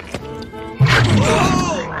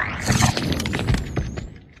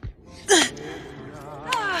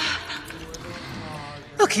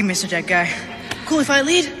 Okay, Mr. Dead Guy. Cool if I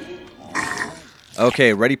lead?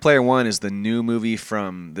 Okay, Ready Player One is the new movie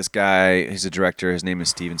from this guy. He's a director. His name is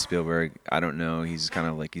Steven Spielberg. I don't know. He's kind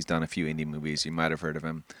of like, he's done a few indie movies. You might have heard of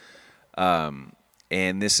him.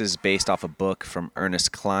 And this is based off a book from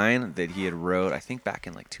Ernest Cline that he had wrote, I think, back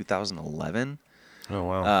in like 2011. Oh,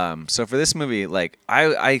 wow. So for this movie, like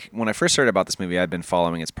I when I first heard about this movie, I'd been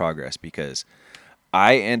following its progress because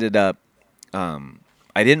I ended up, I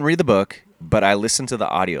didn't read the book, but I listened to the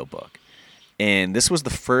audiobook. And this was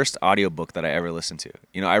the first audiobook that I ever listened to.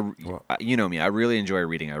 You know, you know me. I really enjoy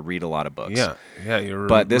reading. I read a lot of books. Yeah, you're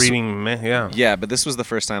reading. Yeah. Yeah, but this was the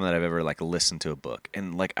first time that I've ever like listened to a book,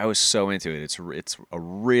 and like I was so into it. It's a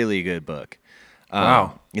really good book.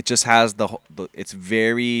 Wow. It just has it's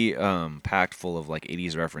very packed full of like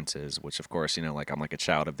 80s references, which of course, you know, like I'm like a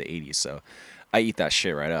child of the 80s, so I eat that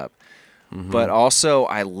shit right up. But also,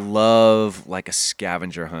 I love like a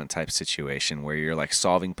scavenger hunt type situation where you're like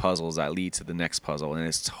solving puzzles that lead to the next puzzle, and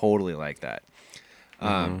it's totally like that.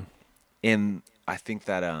 And I think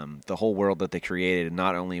that the whole world that they created,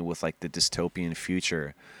 not only with like the dystopian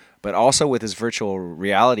future, but also with this virtual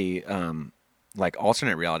reality, like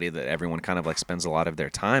alternate reality that everyone kind of like spends a lot of their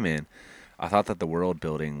time in, I thought that the world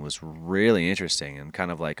building was really interesting and kind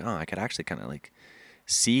of like, oh, I could actually kind of like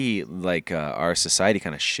see like our society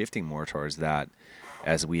kind of shifting more towards that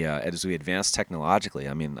as we advance technologically.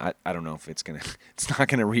 I mean, I don't know if it's not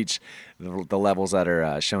gonna reach the levels that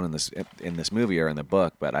are shown in this movie or in the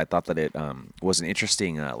book, but I thought that it was an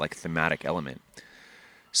interesting like thematic element.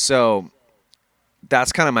 So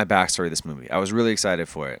that's kind of my backstory of this movie. I was really excited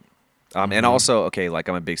for it, and also like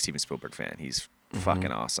I'm a big Steven Spielberg fan. He's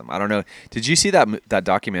fucking awesome. I don't know. Did you see that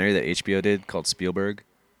documentary that HBO did called Spielberg?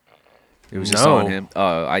 It was just on him.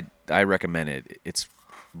 Oh, I recommend it. It's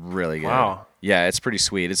really good. Wow. Yeah, it's pretty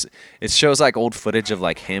sweet. It shows like old footage of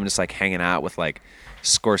like him just like hanging out with like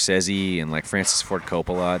Scorsese and like Francis Ford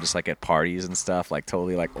Coppola just like at parties and stuff, like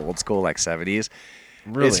totally like old school like 70s.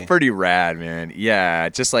 Really? It's pretty rad, man. Yeah,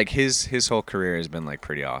 just like his whole career has been like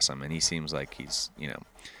pretty awesome, and he seems like he's, you know,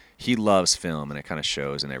 he loves film, and it kind of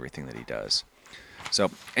shows in everything that he does. So,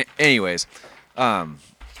 anyways,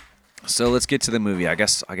 so let's get to the movie. I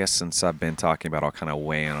guess since I've been talking about, I'll kind of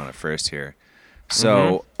weigh in on it first here.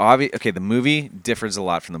 So, the movie differs a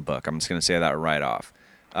lot from the book. I'm just going to say that right off.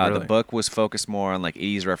 Really? The book was focused more on like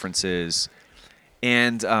 80s references,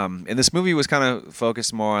 and this movie was kind of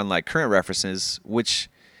focused more on like current references, which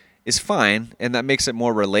is fine, and that makes it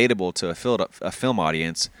more relatable to a film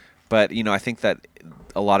audience. But you know, I think that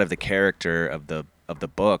a lot of the character of the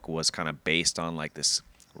book was kind of based on like this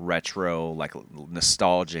retro, like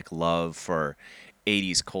nostalgic love for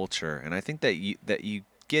 80s culture, and I think that you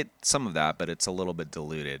get some of that, but it's a little bit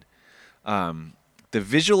diluted. The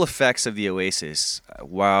visual effects of the Oasis,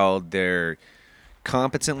 while they're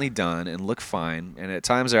competently done and look fine, and at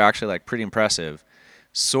times they're actually like pretty impressive,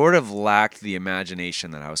 sort of lacked the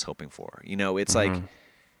imagination that I was hoping for. You know, it's like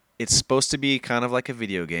it's supposed to be kind of like a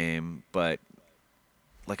video game, but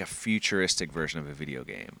like a futuristic version of a video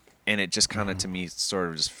game. And it just kind of, to me, sort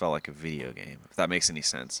of just felt like a video game, if that makes any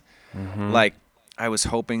sense. Like, I was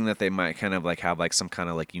hoping that they might kind of like have like some kind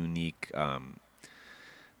of like unique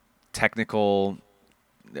technical,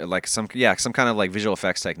 like some kind of like visual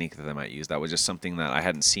effects technique that they might use. That was just something that I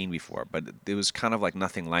hadn't seen before, but it was kind of like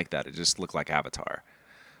nothing like that. It just looked like Avatar.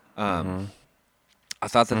 I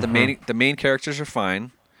thought that the main characters are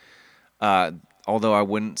fine. Although I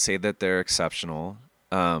wouldn't say that they're exceptional.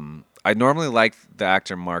 I normally like the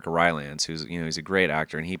actor Mark Rylance, who's he's a great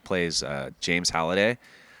actor, and he plays James Halliday.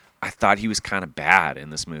 I thought he was kind of bad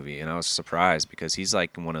in this movie, and I was surprised because he's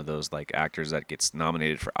like one of those like actors that gets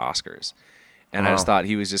nominated for Oscars, and I just thought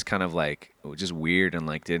he was just kind of like just weird and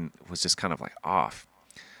like was just kind of like off.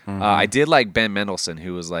 I did like Ben Mendelsohn,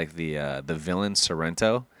 who was like the villain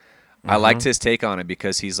Sorrento. I liked his take on it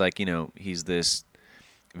because he's like he's this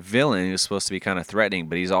villain who's supposed to be kind of threatening,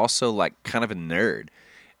 but he's also like kind of a nerd,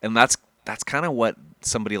 and that's kind of what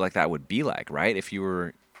somebody like that would be like, right? If you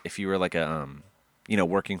were like a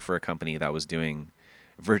working for a company that was doing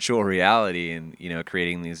virtual reality and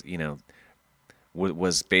creating these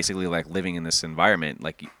was basically like living in this environment,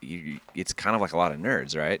 like it's kind of like a lot of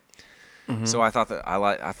nerds, right? So I thought that I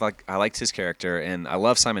liked his character, and I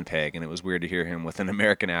love Simon Pegg, and it was weird to hear him with an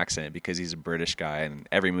American accent because he's a British guy, and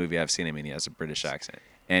every movie I've seen him in, he has a British accent.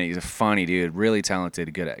 And he's a funny dude, really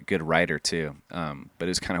talented, good writer too. But it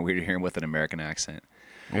was kind of weird to hear him with an American accent.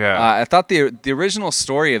 Yeah. I thought the original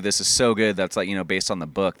story of this is so good that's like based on the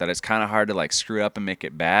book that it's kind of hard to like screw up and make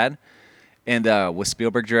it bad. And with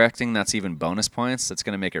Spielberg directing, that's even bonus points. That's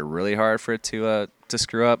going to make it really hard for it to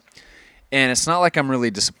screw up. And it's not like I'm really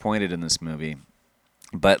disappointed in this movie,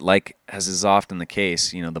 but like as is often the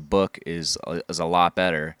case, the book is a lot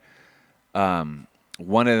better. One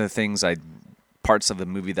of the parts of the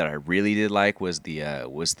movie that I really did like was the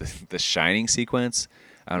Shining sequence.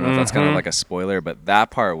 I don't know if that's kind of like a spoiler, but that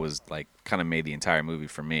part was like kind of made the entire movie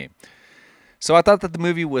for me. So I thought that the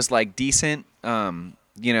movie was like decent. I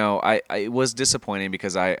was disappointing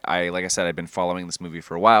because I like I said, I'd been following this movie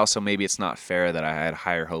for a while, so maybe it's not fair that I had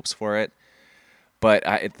higher hopes for it. But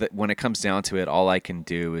when it comes down to it, all I can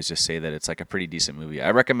do is just say that it's like a pretty decent movie.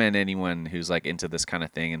 I recommend anyone who's like into this kind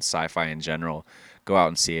of thing and sci-fi in general, go out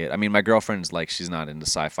and see it. I mean, my girlfriend's like, she's not into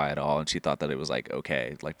sci-fi at all, and she thought that it was like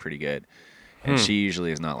okay, like pretty good. And she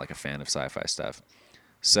usually is not like a fan of sci-fi stuff.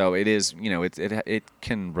 So it is, it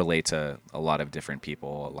can relate to a lot of different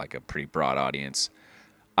people, like a pretty broad audience.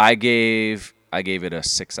 I gave it a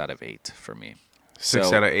 6 out of 8 for me.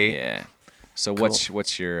 6 out of 8. Yeah. So Cool.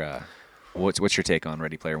 what's your take on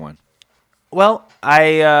Ready Player One? Well,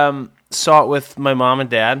 I saw it with my mom and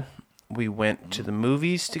dad. We went to the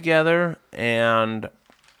movies together, and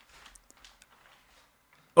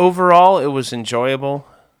overall, it was enjoyable.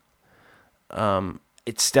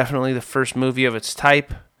 It's definitely the first movie of its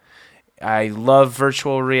type. I love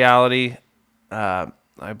virtual reality. I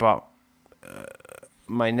bought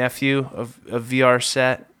my nephew a VR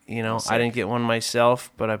set. I didn't get one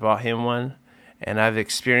myself, but I bought him one. And I've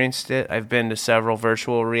experienced it. I've been to several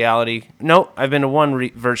virtual reality. No, I've been to one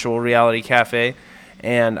virtual reality cafe,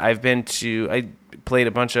 and I played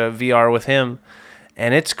a bunch of VR with him,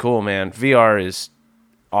 and it's cool, man. VR is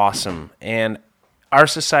awesome, and our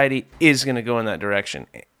society is going to go in that direction.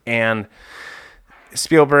 And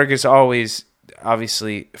Spielberg is always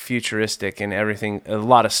obviously futuristic in everything, a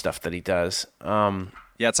lot of stuff that he does.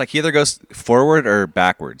 Yeah, it's like he either goes forward or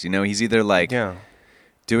backwards. He's either like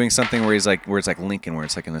doing something where it's like Lincoln, where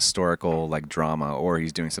it's like an historical like drama, or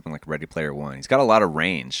he's doing something like Ready Player One. He's got a lot of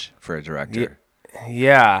range for a director.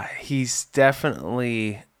 Yeah, he's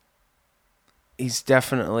definitely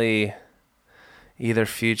either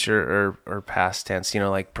future or past tense,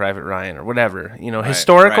 like Private Ryan or whatever,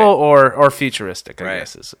 historical or futuristic, I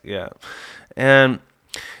guess is, yeah. And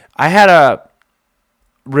I had a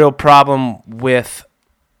real problem with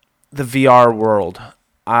the VR world.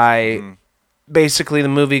 Basically, the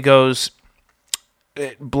movie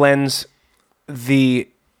it blends the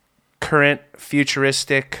current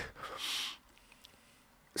futuristic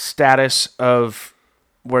status of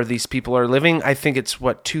where these people are living. I think it's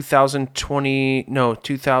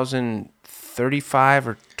 2035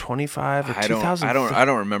 or 25 or 2000. I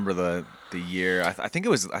don't remember the year. I think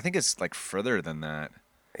it's like further than that.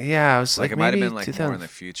 Yeah, it was like it might have been like more in the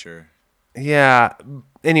future. Yeah.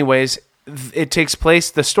 Anyways,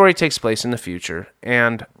 the story takes place in the future,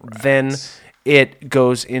 and then it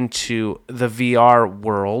goes into the VR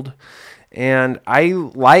world. And I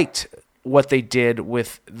liked what they did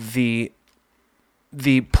with the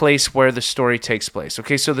place where the story takes place.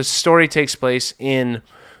 Okay, so the story takes place in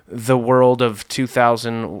the world of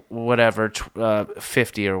 2000 whatever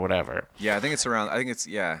 50 or whatever. Yeah, I think it's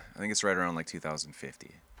right around like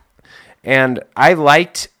 2050. And I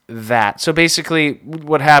liked that. So basically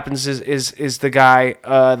what happens is the guy,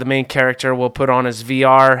 the main character, will put on his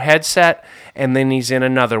VR headset, and then he's in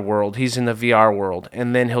another world. He's in the VR world,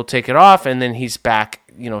 and then he'll take it off, and then he's back,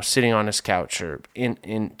 sitting on his couch or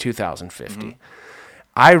in 2050.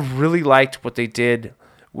 I really liked what they did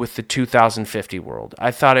with the 2050 world.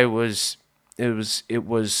 I thought it was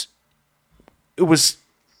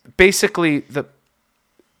basically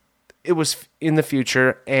it was in the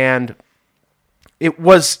future, and it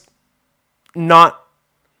was not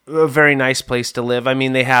a very nice place to live. I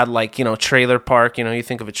mean, they had like, trailer park, you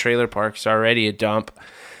think of a trailer park, it's already a dump.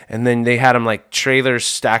 And then they had them like trailers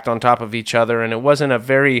stacked on top of each other. And it wasn't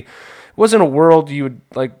a world you would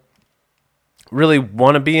like really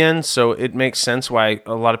want to be in. So it makes sense why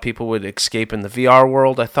a lot of people would escape in the VR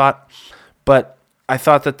world, I thought. But I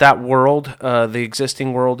thought that world, the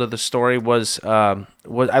existing world of the story was I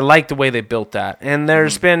liked the way they built that. And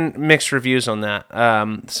there's been mixed reviews on that.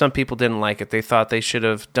 Some people didn't like it. They thought they should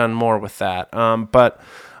have done more with that. But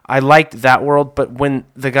I liked that world. But when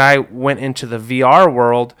the guy went into the VR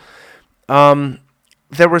world,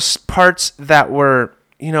 there was parts that were,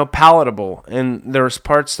 palatable. And there was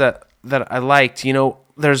parts that I liked.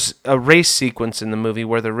 There's a race sequence in the movie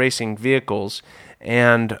where they're racing vehicles.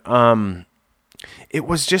 And it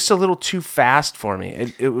was just a little too fast for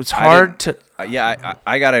me. It was hard to...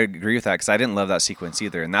 I got to agree with that because I didn't love that sequence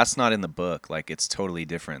either. And that's not in the book. Like, it's totally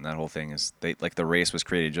different. That whole thing is... the race was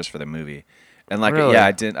created just for the movie. And, Really?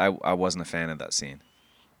 I wasn't a fan of that scene.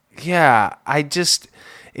 Yeah, it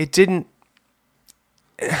didn't...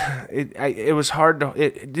 It was hard to...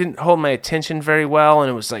 It didn't hold my attention very well, and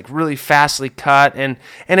it was, like, really fastly cut. And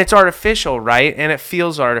it's artificial, right? And it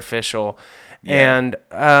feels artificial. Yeah. And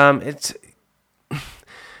it's...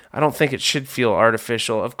 I don't think it should feel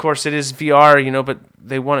artificial. Of course, it is VR, but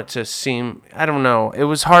they want it to seem. I don't know. It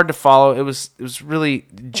was hard to follow. It was really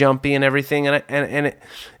jumpy and everything, and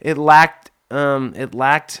it lacked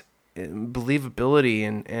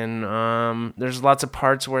believability, and there's lots of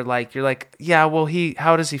parts where like you're like, yeah, well,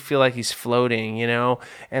 how does he feel like he's floating,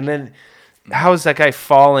 and then how is that guy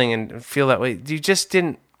falling and feel that way? You just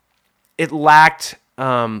didn't. It lacked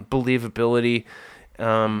believability.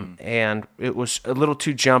 And it was a little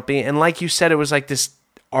too jumpy. And like you said, it was like this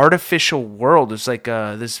artificial world. It's like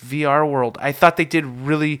this VR world. I thought they did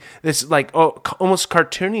really this like almost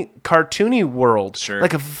cartoony world, sure,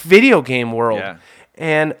 like a video game world. Yeah.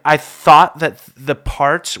 And I thought that the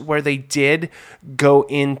parts where they did go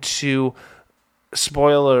into,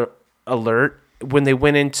 spoiler alert, when they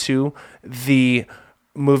went into the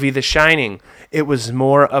movie The Shining, it was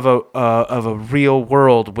more of a real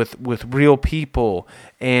world with real people,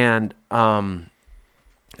 and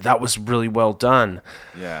that was really well done.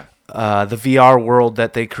 Yeah. The VR world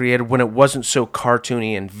that they created when it wasn't so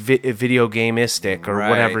cartoony and video game-istic or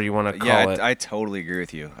whatever you want to call it. I totally agree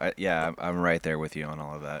with you. I'm right there with you on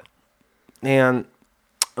all of that. And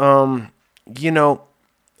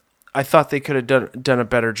I thought they could have done a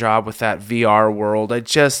better job with that VR world.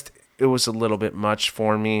 It was a little bit much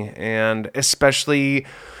for me, and especially,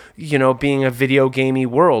 being a video gamey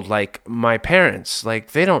world, like my parents,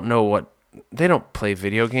 like they don't play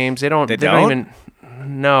video games. They don't even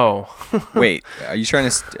know. Wait, are you trying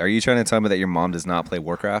to tell me that your mom does not play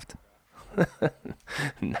Warcraft?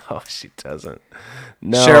 No, she doesn't.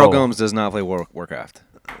 No. Cheryl Gomes does not play Warcraft.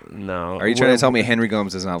 No. Are you trying to tell me Henry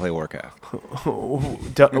Gomes does not play Warcraft?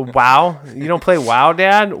 WoW? You don't play WoW,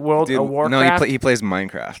 Dad? Warcraft? No, he plays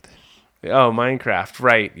Minecraft. Oh, Minecraft,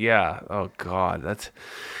 right? Yeah. Oh God,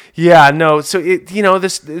 no. So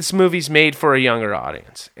this movie's made for a younger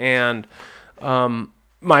audience, and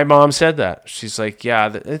my mom said that. She's like, yeah, I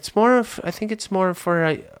think it's more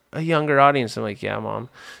for a younger audience. I'm like, yeah, Mom.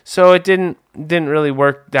 So it didn't really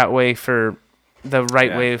work that way for the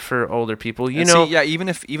right way for older people. Even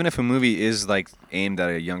if a movie is like aimed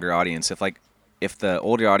at a younger audience, if the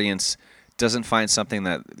older audience doesn't find something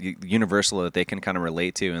that universal that they can kind of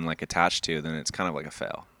relate to and like attach to, then it's kind of like a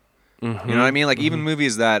fail. Mm-hmm. You know what I mean? Like even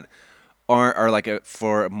movies that are like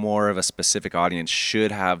for more of a specific audience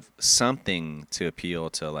should have something to appeal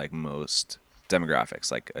to like most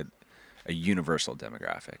demographics, like a universal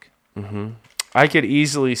demographic. Mm-hmm. I could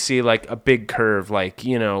easily see like a big curve, like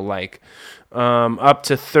up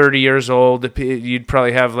to 30 years old, you'd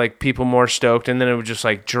probably have like people more stoked, and then it would just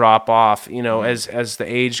like drop off, as the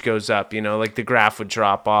age goes up, like the graph would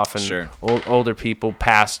drop off, and sure, older people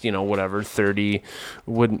past, 30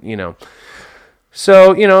 wouldn't,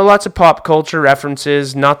 So, lots of pop culture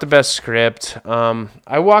references, not the best script.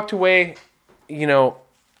 I walked away,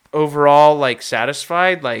 overall like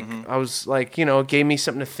satisfied. Like I was like, it gave me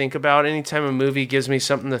something to think about. Anytime a movie gives me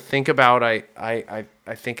something to think about, I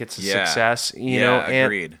think it's a success. And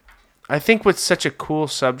agreed. I think with such a cool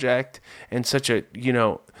subject and such a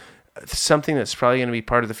something that's probably going to be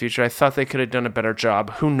part of the future. I thought they could have done a better job.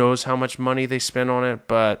 Who knows how much money they spent on it,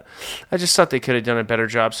 but I just thought they could have done a better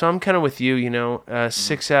job. So I'm kind of with you,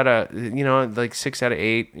 6 out of, like 6 out of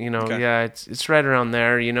 8, Okay. yeah, it's right around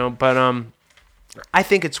there, but I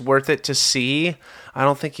think it's worth it to see. I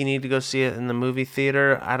don't think you need to go see it in the movie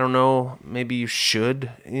theater. I don't know, maybe you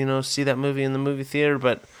should, see that movie in the movie theater,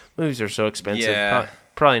 but movies are so expensive. Yeah.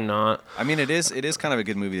 Probably not. I mean, it is kind of a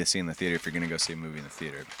good movie to see in the theater if you're going to go see a movie in the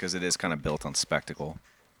theater because it is kind of built on spectacle.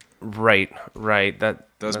 Right.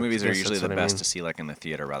 Those movies I are guess usually that's the what I best mean. to see like in the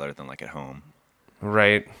theater rather than like at home.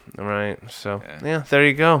 Right. So, Yeah. yeah, there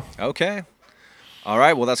you go. Okay. All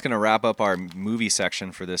right. Well, that's going to wrap up our movie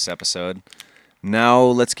section for this episode. Now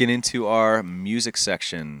let's get into our music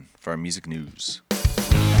section for our music news.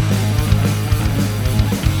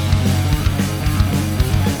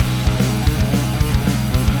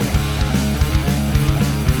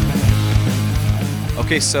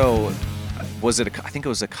 Okay, so I think it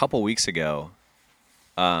was a couple weeks ago,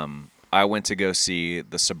 I went to go see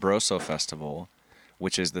the Sabroso Festival,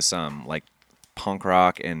 which is this like punk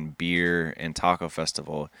rock and beer and taco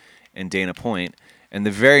festival in Dana Point. And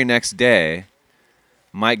the very next day,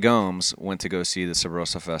 Mike Gomes went to go see the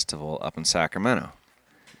Sabroso Festival up in Sacramento.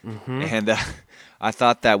 Mm-hmm. And I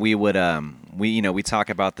thought that we would we talk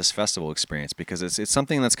about this festival experience because it's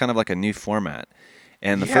something that's kind of like a new format.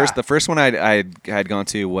 And the first one I had gone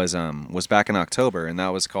to was back in October, and that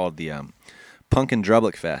was called the Punk and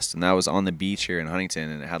Drublic Fest, and that was on the beach here in Huntington,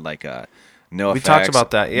 and it had like No Effects. We talked about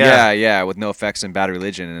that, yeah. Yeah, with No Effects and Bad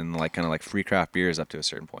Religion, and like kind of like free craft beers up to a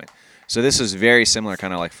certain point. So this was very similar,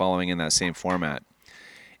 kind of like following in that same format.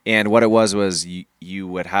 And what it was you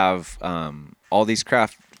would have all these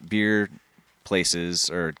craft beer places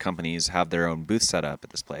or companies have their own booth set up at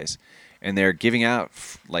this place, and they're giving out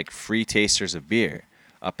like free tasters of beer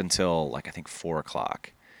up until like I think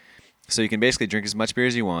 4:00. So you can basically drink as much beer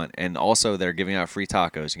as you want, and also they're giving out free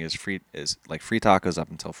tacos. You can get free tacos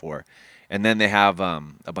up until 4, and then they have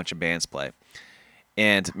a bunch of bands play.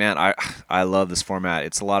 And man, I love this format.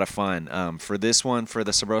 It's a lot of fun. For this one, for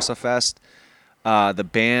the Sabroso Fest, the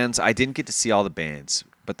bands I didn't get to see all the bands,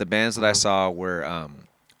 but the bands that I saw were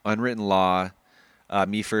Unwritten Law,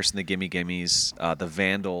 Me First and the Gimme Gimmes, the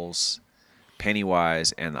Vandals,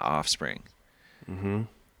 Pennywise, and the Offspring. Mm-hmm.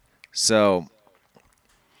 So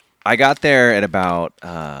I got there at about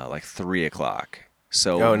like 3:00.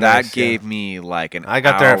 So that gave me like an hour. I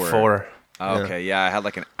got there at 4. Okay, yeah, I had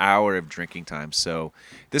like an hour of drinking time. So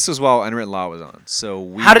this was while Unwritten Law was on.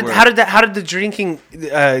 So how did the drinking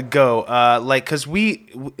go? Because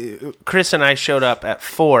Chris and I showed up at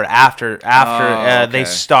 4 after they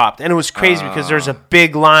stopped, and it was crazy because there was a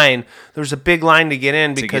big line. There was a big line to get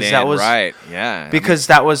in because that was right. Yeah, because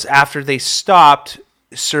that was after they stopped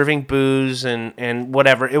serving booze and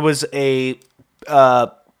whatever. It was a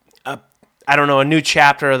new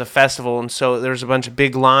chapter of the festival, and so there was a bunch of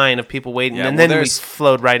big line of people waiting, and then we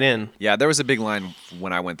flowed right in. Yeah, there was a big line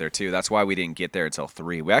when I went there too. That's why we didn't get there until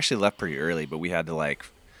 3. We actually left pretty early, but we had to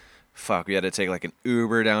we had to take like an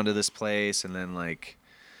Uber down to this place, and then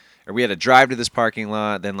or we had to drive to this parking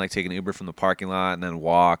lot, then like take an Uber from the parking lot, and then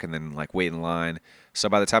walk, and then like wait in line. So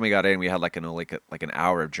by the time we got in, we had like an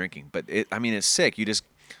hour of drinking. But it's sick. You just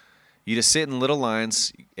sit in little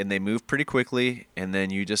lines, and they move pretty quickly, and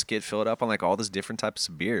then you just get filled up on like all these different types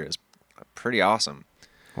of beer. It's pretty awesome.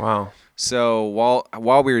 Wow. So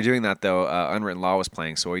while we were doing that, though, Unwritten Law was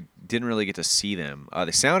playing, so we didn't really get to see them.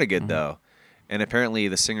 They sounded good, though, and apparently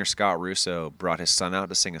the singer Scott Russo brought his son out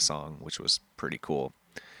to sing a song, which was pretty cool.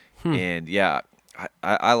 And yeah,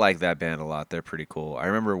 I like that band a lot. They're pretty cool. I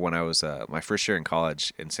remember when I was my first year in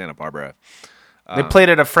college in Santa Barbara. They played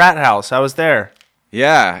at a frat house. I was there.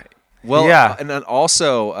 Yeah. Well, yeah. And then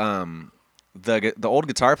also, the old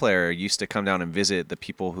guitar player used to come down and visit the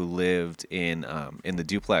people who lived in the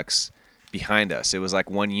duplex behind us. It was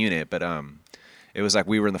like one unit, but it was like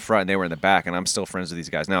we were in the front and they were in the back, and I'm still friends with these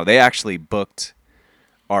guys now. They actually booked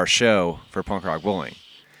our show for Punk Rock Bowling.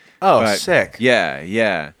 Oh, sick.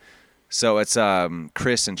 Yeah. So it's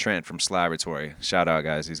Chris and Trent from Slaboratory. Shout out,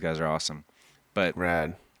 guys. These guys are awesome. But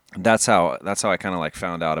rad. That's how I kind of like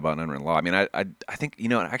found out about Unwritten Law. I mean, I think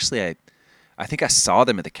actually I think I saw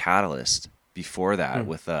them at the Catalyst before that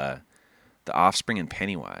with the Offspring and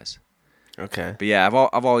Pennywise. Okay. But yeah,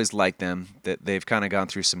 I've always liked them. That they've kind of gone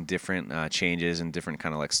through some different changes and different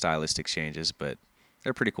kind of like stylistic changes, but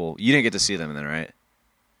they're pretty cool. You didn't get to see them then, right?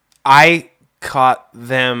 I caught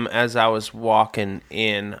them as I was walking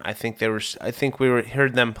in. I think we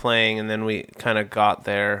heard them playing, and then we kind of got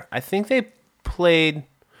there. I think they played.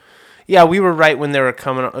 Yeah, we were right when they were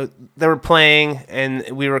coming. They were playing, and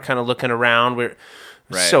we were kind of looking around.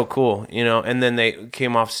 Right. So cool, you know. And then they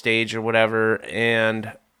came off stage or whatever,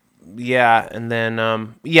 and yeah, and then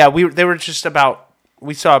they were just about.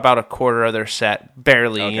 We saw about a quarter of their set,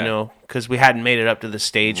 barely, Okay. you know, because we hadn't made it up to the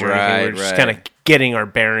stage or anything. We were just Right. kind of getting our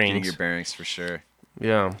bearings. Getting your bearings for sure.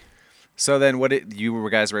 Yeah. So then,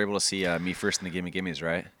 guys were able to see Me First and the Gimme Gimmes,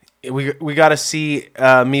 right? We got to see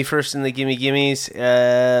Me First and the Gimme Gimmes.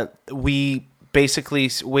 We basically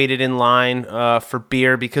waited in line for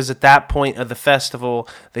beer because at that point of the festival,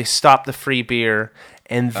 they stopped the free beer,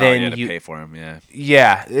 and then you had to pay for them, yeah.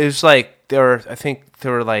 Yeah, it was like I think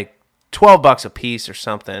there were like $12 a piece or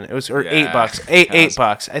something. It was Yeah. $8. Eight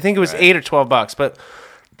bucks. I think it was $8 or $12, but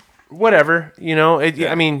whatever. You know,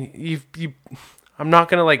 I mean, you. I'm not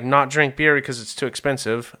gonna like not drink beer because it's too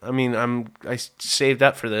expensive. I mean, I saved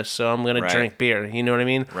up for this, so I'm gonna drink beer. You know what I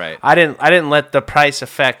mean? Right. I didn't let the price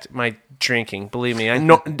affect my drinking. Believe me, I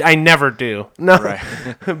know I never do. No. Right.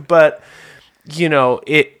 But you know,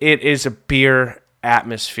 it is a beer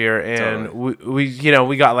atmosphere, and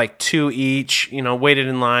we got like 2 each. You know, waited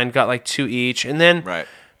in line, got like 2 each, and then Right.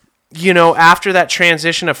 you know, after that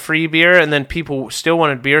transition of free beer, and then people still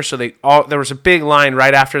wanted beer, so there was a big line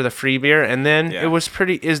right after the free beer, and then it was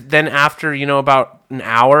then after, you know, about an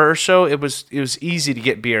hour or so, it was easy to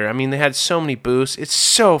get beer. I mean, they had so many booths. It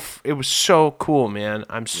was so cool, man.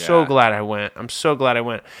 I'm so glad I went.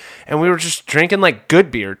 And we were just drinking like good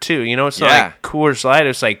beer too. You know, it's not like Coors Light. It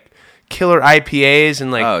was like killer IPAs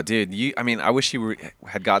and like. Oh, dude, I wish you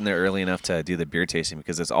had gotten there early enough to do the beer tasting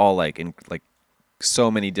because it's all like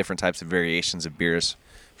so many different types of variations of beers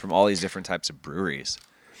from all these different types of breweries.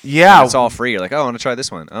 Yeah. And it's all free. You're like, oh, I want to try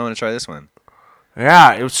this one.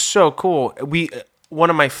 Yeah, it was so cool.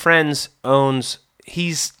 One of my friends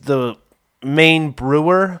he's the main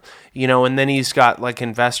brewer, you know, and then he's got like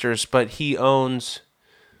investors, but he owns,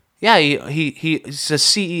 he's a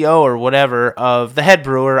CEO or whatever of the head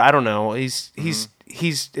brewer. I don't know. It's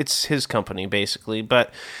his company basically,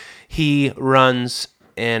 but he runs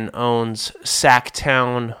and owns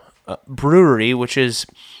Sacktown Brewery, which is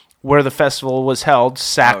where the festival was held.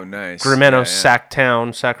 Nice. Sacramento,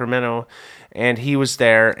 Sacktown, Sacramento, and he was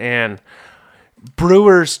there. And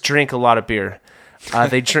brewers drink a lot of beer.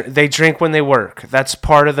 They drink when they work. That's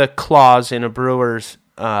part of the clause in a brewer's,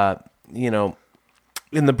 in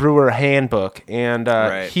the brewer handbook. And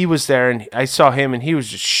he was there, and I saw him, and he was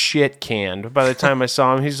just shit canned. By the time I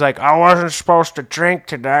saw him, he's like, I wasn't supposed to drink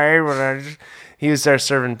today, but he was there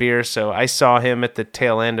serving beer, so I saw him at the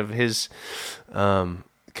tail end of his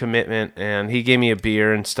commitment, and he gave me a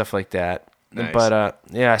beer and stuff like that. Nice. But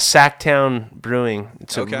Sacktown Brewing.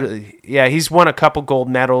 He's won a couple gold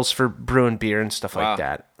medals for brewing beer and stuff like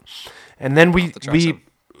that. And then we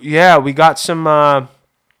got some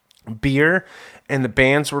beer, and the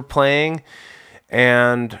bands were playing,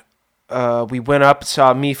 and we went up,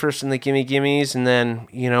 saw Me First and the Gimme Gimmes, and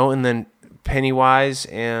then Pennywise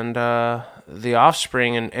and The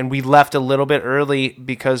Offspring, and we left a little bit early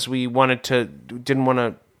because we didn't want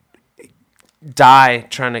to die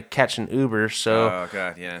trying to catch an Uber. So, oh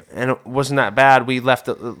god, yeah, and it wasn't that bad. We left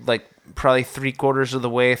like probably 3/4 of the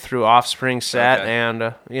way through Offspring set,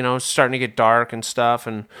 and it's starting to get dark and stuff.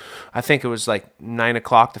 And I think it was like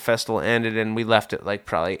 9:00 the festival ended, and we left at like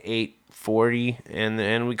probably 8:40,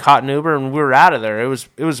 and we caught an Uber and we were out of there. It was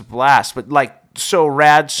a blast, but like so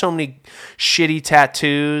rad, so many shitty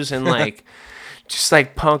tattoos and like just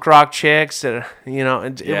like punk rock chicks that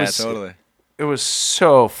totally. It was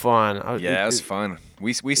so fun. It was fun.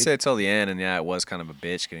 We stayed till the end, and it was kind of a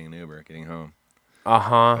bitch getting an Uber, getting home.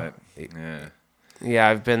 Yeah. Yeah,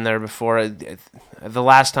 I've been there before. The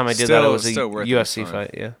last time I did that, it was a UFC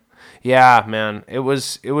fight. Yeah, man, it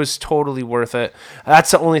was totally worth it.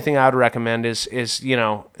 That's the only thing I would recommend is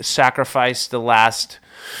sacrifice the last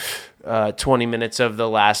 20 minutes of the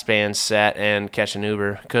last band set and catch an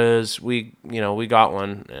Uber, because we got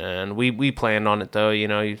one, and we planned on it though.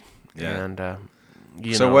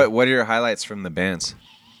 So what are your highlights from the bands?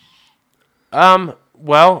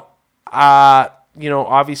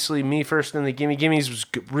 Obviously Me First and the Gimme Gimmes was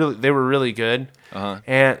they were really good. Uh-huh.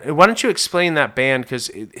 And why don't you explain that band? Because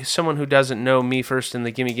someone who doesn't know Me First and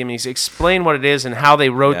the Gimme Gimmes, explain what it is and how they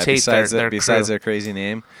rotate their besides crew. their crazy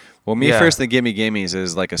name. Well, Me First and the Gimme Gimmes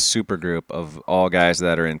is like a super group of all guys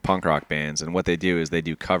that are in punk rock bands, and what they do is they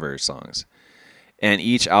do cover songs. And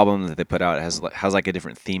each album that they put out has like a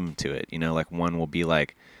different theme to it. Like one will be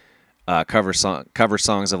like cover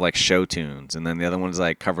songs of like show tunes, and then the other one's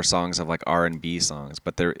like cover songs of like R&B songs.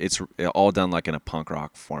 But it's all done like in a punk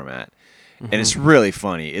rock format, and it's really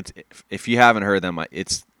funny. If you haven't heard them,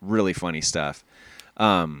 it's really funny stuff.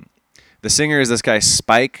 The singer is this guy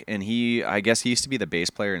Spike, and I guess he used to be the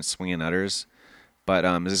bass player in Swingin' Utters. But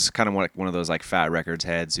this is kind of one of those like Fat Records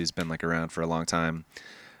heads who's been like around for a long time.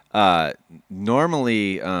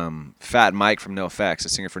 Normally, Fat Mike from NoFX, the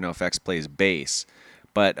singer for NoFX, plays bass.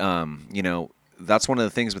 But that's one of the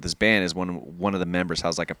things with this band is one of the members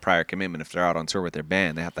has like a prior commitment. If they're out on tour with their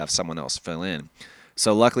band, they have to have someone else fill in.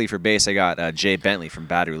 So luckily for bass, I got Jay Bentley from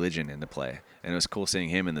Bad Religion into play, and it was cool seeing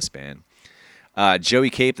him in this band. Joey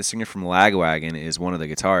Cape, the singer from Lagwagon, is one of the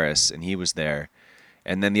guitarists, and he was there.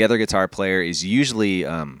 And then the other guitar player is usually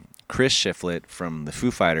Chris Shiflett from the Foo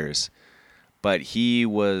Fighters, but he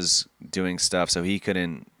was doing stuff, so he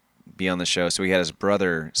couldn't be on the show. So he had his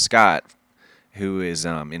brother, Scott, who is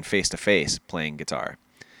in Face to Face playing guitar.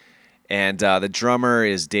 And the drummer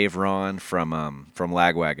is Dave Ron from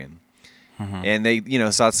Lagwagon. Mm-hmm. And they,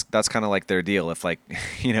 so that's kind of like their deal. If like,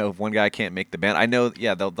 if one guy can't make the band, I know,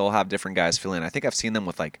 yeah, they'll have different guys fill in. I think I've seen them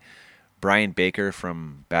with like Brian Baker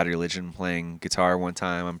from Bad Religion playing guitar one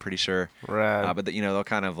time, I'm pretty sure. Right. But they'll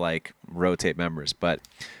kind of like rotate members. But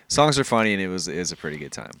songs are funny, and it was a pretty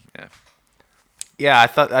good time. Yeah. Yeah, I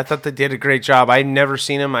thought they did a great job. I'd never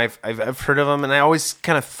seen them. I've heard of them, and I always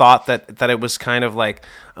kind of thought that it was kind of like,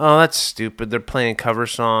 oh, that's stupid. They're playing cover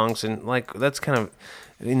songs, and like that's kind of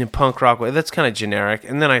in the punk rock way. That's kind of generic.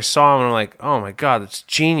 And then I saw them, and I'm like, oh my god, that's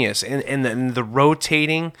genius. And then the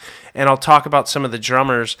rotating, and I'll talk about some of the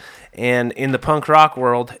drummers. And in the punk rock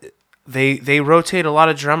world, they rotate a lot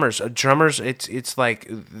of drummers. Drummers, it's like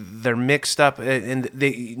they're mixed up, and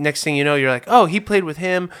they next thing you know, you're like, oh, he played with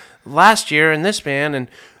him last year in this band, and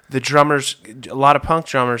the drummers, a lot of punk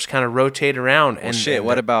drummers, kind of rotate around. Well, and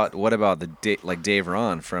what about like Dave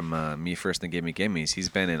Ron from Me First and Gimme Gimmes? He's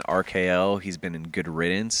been in RKO. He's been in Good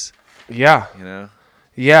Riddance. Yeah.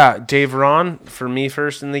 Yeah, Dave Ron for Me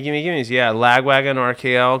First and the Gimme Gimmes. Yeah, Lagwagon,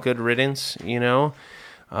 RKL, Good Riddance.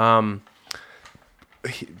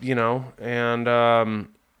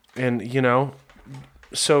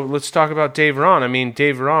 So let's talk about Dave Ron. I mean,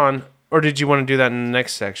 Dave Ron, or did you want to do that in the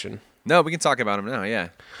next section? No, we can talk about him now. Yeah.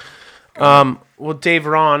 Well, Dave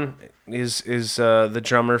Ron is the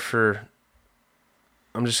drummer for.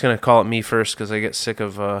 I'm just gonna call it Me First because I get sick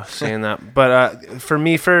of saying that. But for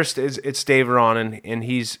Me First, it's Dave Ron, and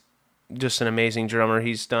he's just an amazing drummer.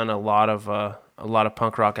 He's done a lot of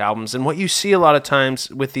punk rock albums, and what you see a lot of times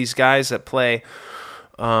with these guys that play.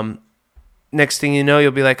 Next thing you know,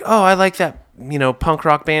 you'll be like, oh, I like that, punk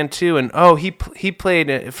rock band too. And oh, he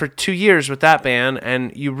played for 2 years with that band.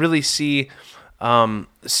 And you really see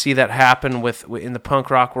that happen in the punk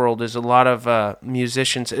rock world is a lot of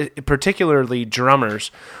musicians, particularly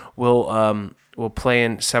drummers, will play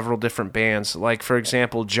in several different bands. Like, for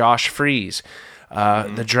example, Josh Freese,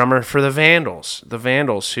 the drummer for the Vandals. The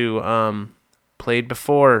Vandals, who played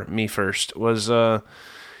before Me First, was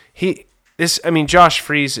Josh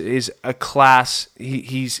Freese is a class.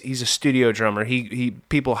 He's a studio drummer.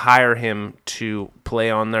 People hire him to play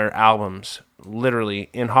on their albums. Literally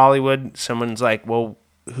in Hollywood, someone's like, "Well,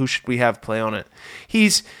 who should we have play on it?"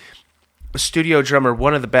 He's a studio drummer,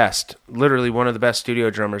 one of the best. Literally one of the best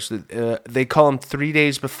studio drummers. They call him 3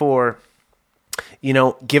 days before.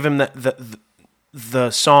 Give him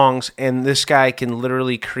the songs, and this guy can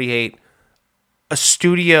literally create a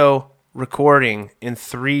studio recording in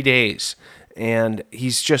 3 days, and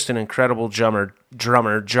he's just an incredible drummer.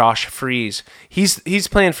 Josh Freese. He's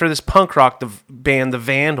playing for this punk rock band, the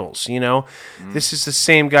Vandals. This is the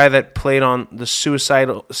same guy that played on the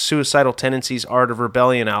Suicidal Tendencies Art of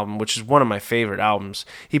Rebellion album, which is one of my favorite albums.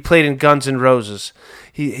 He played in Guns N' Roses.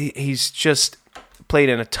 He's just played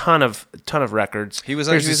in a ton of records. He was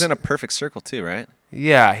in A Perfect Circle too, right?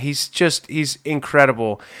 Yeah, he's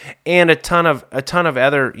incredible, and a ton of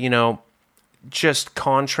other just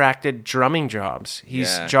contracted drumming jobs.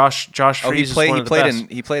 Josh Freese is one of the best.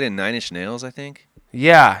 He played in Nine Inch Nails, I think.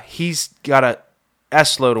 Yeah, he's got a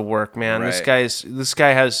S-load of work, man. Right.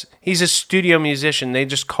 He's a studio musician. They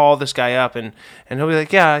just call this guy up and he'll be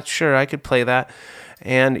like, yeah, sure, I could play that.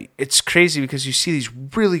 And it's crazy because you see these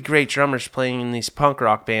really great drummers playing in these punk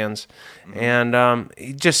rock bands, and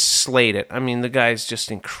he just slayed it. I mean, the guy's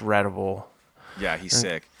just incredible. Yeah, he's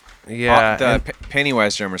sick. Yeah. The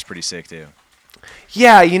Pennywise drummer's pretty sick, too.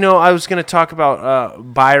 Yeah, I was going to talk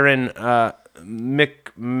about Byron McMacken.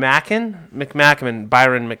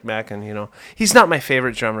 Byron McMacken, He's not my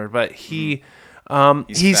favorite drummer, but he's kind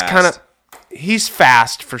of... He's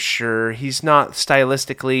fast for sure. He's not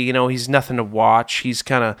stylistically, he's nothing to watch. He's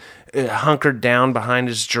kind of hunkered down behind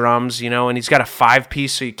his drums, and he's got a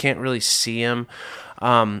 5-piece, so you can't really see him.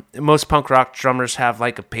 Most punk rock drummers have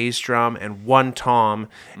like a bass drum and one tom,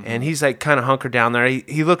 and he's like kind of hunkered down there.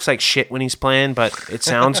 He looks like shit when he's playing, but it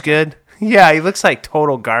sounds good. Yeah, he looks like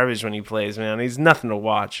total garbage when he plays, man. He's nothing to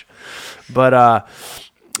watch. But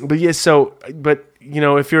yeah, but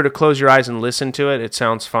if you were to close your eyes and listen to it, it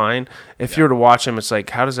sounds fine. If you were to watch him, it's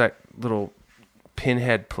like, how does that little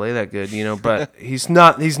pinhead play that good? But he's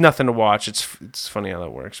nothing to watch. It's funny how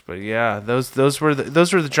that works. But yeah, those were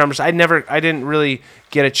the drummers. I didn't really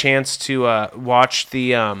get a chance to watch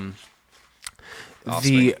the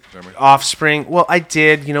Offspring. Well, I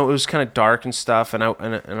did. It was kind of dark and stuff, and I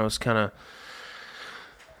was kind of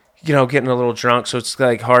getting a little drunk, so it's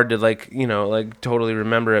like hard to totally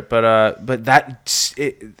remember it. But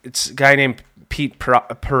it's a guy named Pete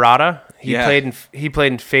Parada. He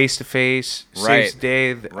played in Face to Face, Saves the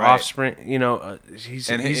Day, the Offspring.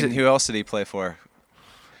 And who else did he play for?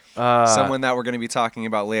 Someone that we're going to be talking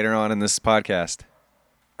about later on in this podcast.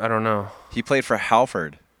 I don't know. He played for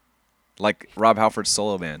Halford, like Rob Halford's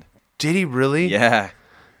solo band. Did he really? Yeah.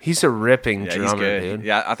 He's a ripping drummer, he's good. dude.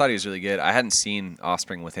 Yeah, I thought he was really good. I hadn't seen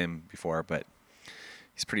Offspring with him before, but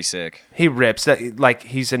he's pretty sick. He rips.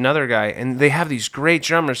 He's another guy, and they have these great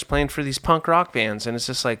drummers playing for these punk rock bands, and it's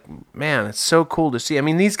just like, man, it's so cool to see. I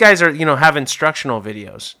mean, these guys are, have instructional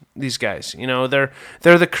videos. These guys, they're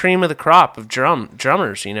the cream of the crop of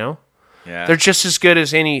drummers. Yeah. They're just as good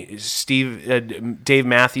as any Dave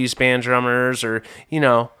Matthews Band drummers, or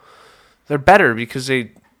they're better because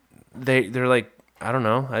they're like, I don't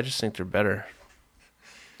know. I just think they're better.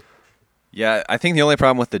 Yeah, I think the only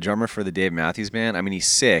problem with the drummer for the Dave Matthews Band, I mean, he's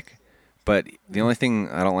sick, but the only thing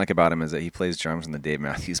I don't like about him is that he plays drums in the Dave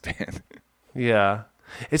Matthews Band. Yeah.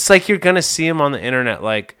 It's like you're going to see him on the internet,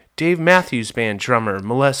 like, Dave Matthews Band drummer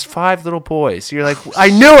molests 5 little boys. You're like, I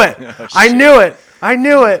knew it! I knew it! I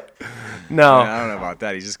knew it! No. I don't know about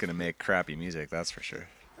that. He's just going to make crappy music, that's for sure.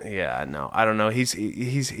 Yeah, no, I don't know. He's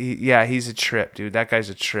a trip, dude. That guy's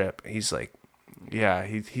a trip. He's like,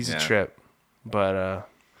 he's a trip. But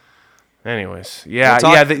anyways,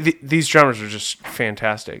 these drummers are just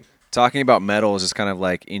fantastic. Talking about metal is just kind of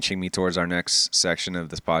like inching me towards our next section of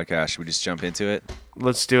this podcast. Should we just jump into it?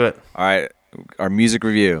 Let's do it. All right, our music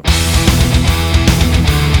review.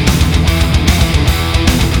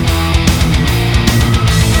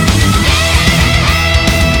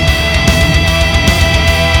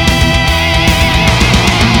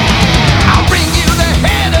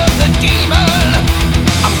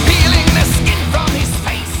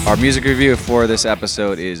 Our music review for this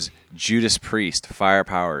episode is Judas Priest,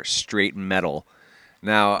 Firepower, straight metal.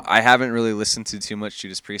 Now, I haven't really listened to too much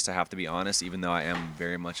Judas Priest, I have to be honest, even though I am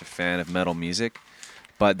very much a fan of metal music.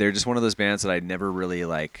 But they're just one of those bands that I never really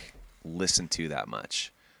listened to that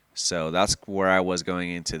much. So that's where I was going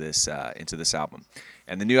into this album.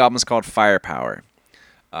 And the new album is called Firepower.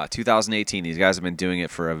 2018. These guys have been doing it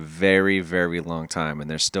for a very, very long time, and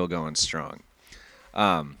they're still going strong.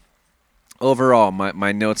 Overall,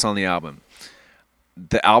 my notes on the album.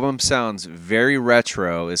 The album sounds very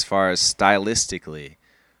retro as far as stylistically,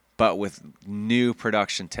 but with new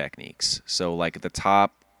production techniques. So like the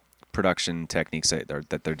top production techniques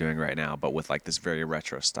that they're doing right now, but with like this very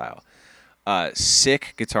retro style.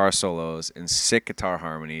 Sick guitar solos and sick guitar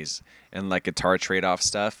harmonies and like guitar trade-off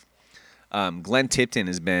stuff. Glenn Tipton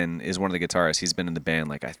is one of the guitarists. He's been in the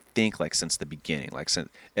band I think since the beginning, since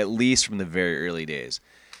at least from the very early days.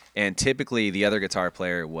 And typically, the other guitar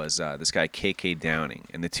player was this guy, KK Downing.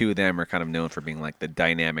 And the two of them are kind of known for being the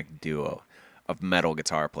dynamic duo of metal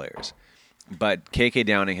guitar players. But KK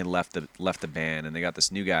Downing had left the band, and they got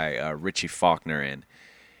this new guy, Richie Faulkner, in.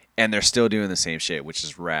 And they're still doing the same shit, which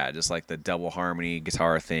is rad. Just like the double harmony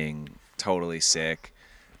guitar thing, totally sick.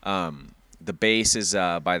 The bass is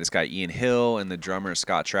by this guy, Ian Hill, and the drummer is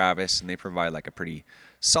Scott Travis. And they provide a pretty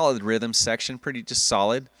solid rhythm section, pretty just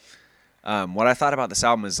solid. What I thought about this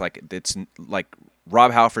album is it's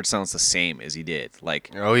Rob Halford sounds the same as he did.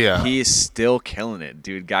 Oh yeah, he is still killing it,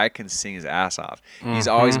 dude. Guy can sing his ass off. Mm-hmm. He's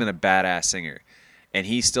always been a badass singer, and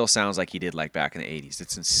he still sounds like he did back in the '80s.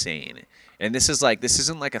 It's insane. And this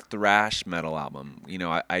isn't a thrash metal album.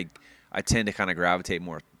 I tend to kind of gravitate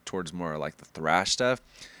more towards the thrash stuff.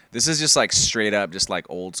 This is just straight up, just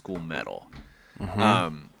old school metal.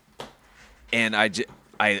 Mm-hmm. And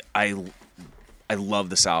I love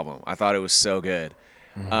this album. I thought it was so good.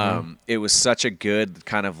 Mm-hmm. It was such a good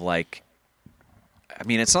kind of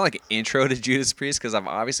it's not an intro to Judas Priest because I've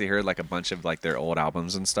obviously heard a bunch of their old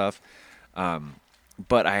albums and stuff.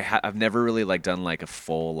 But I've never really done a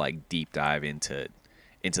full deep dive into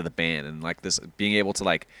the band and this being able to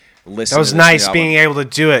listen. That was to this nice new being album. able to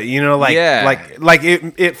do it.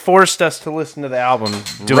 It forced us to listen to the album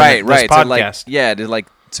doing this podcast.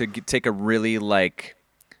 To take a really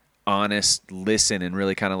honest listen and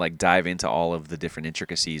really kind of dive into all of the different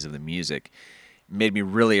intricacies of the music made me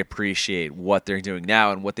really appreciate what they're doing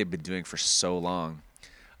now and what they've been doing for so long.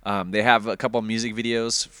 They have a couple of music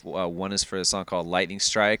videos. One is for a song called Lightning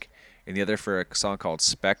Strike, and the other for a song called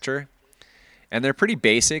Spectre. And they're pretty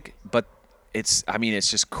basic, but it's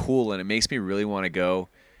just cool, and it makes me really want to go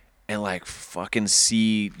and like fucking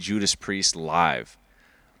see Judas Priest live.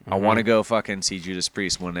 I want to go fucking see Judas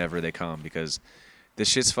Priest whenever they come, because this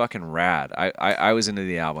shit's fucking rad. I was into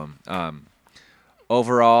the album.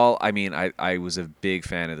 Overall, I mean, I was a big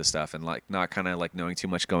fan of the stuff, and like not kind of like knowing too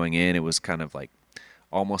much going in. It was kind of like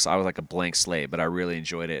almost I was like a blank slate, but I really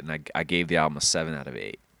enjoyed it, and I gave the album a 7 out of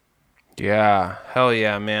 8. Yeah, hell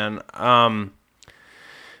yeah, man.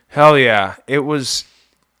 Hell yeah, it was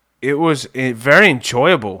very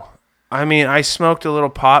enjoyable. I mean, I smoked a little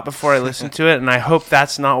pot before I listened to it, and I hope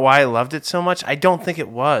that's not why I loved it so much. I don't think it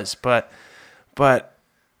was, but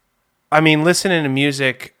I mean, listening to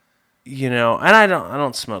music, you know, and I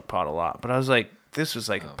don't smoke pot a lot, but I was like, this was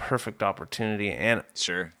like a perfect opportunity, and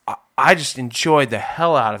Sure. I just enjoyed the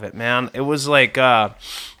hell out of it, man. It was like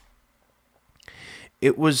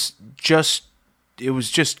it was just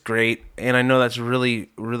great, and I know that's really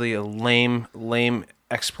a lame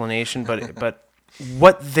explanation, but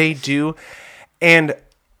what they do, and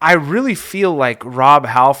I really feel like Rob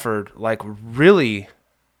Halford like really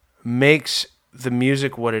makes the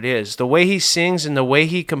music what it is. The way he sings and the way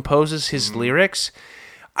he composes his lyrics,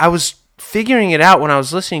 I was figuring it out when I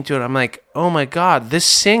was listening to it. I'm like, oh my God, this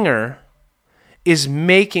singer is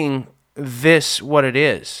making this what it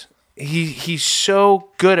is. He's so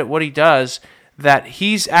good at what he does that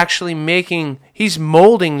he's actually he's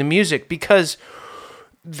molding the music, because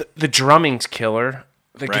the drumming's killer.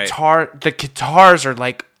 The guitars are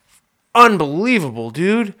like unbelievable,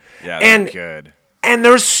 dude. Yeah, they're good. And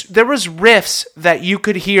there was riffs that you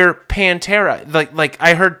could hear Pantera. Like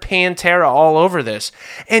I heard Pantera all over this.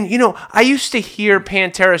 And you know, I used to hear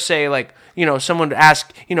Pantera say, like, you know, someone would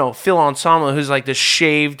ask, you know, Phil Anselmo, who's like this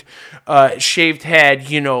shaved head,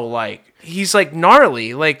 you know, like he's like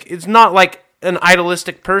gnarly. Like it's not like an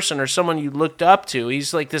idolistic person or someone you looked up to.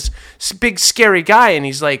 He's like this big scary guy, and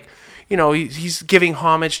he's like, you know, he's giving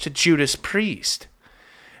homage to Judas Priest.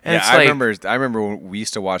 And yeah, I remember when we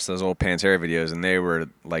used to watch those old Pantera videos, and they were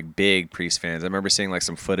like big Priest fans. I remember seeing like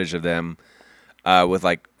some footage of them with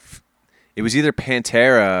like it was either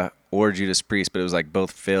Pantera or Judas Priest, but it was like both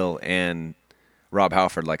Phil and Rob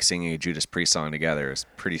Halford like singing a Judas Priest song together. It was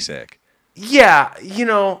pretty sick. Yeah, you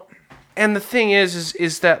know, and the thing is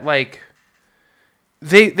that like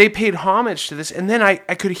they paid homage to this, and then I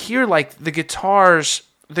could hear like the guitar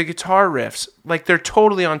riffs, like they're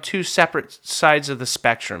totally on two separate sides of the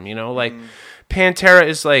spectrum, you know, like Pantera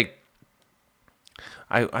is like,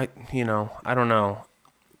 I don't know,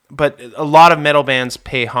 but a lot of metal bands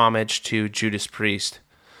pay homage to Judas Priest.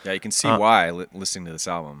 Yeah, you can see why listening to this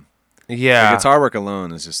album. Yeah. The guitar work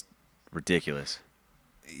alone is just ridiculous.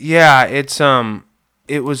 Yeah, it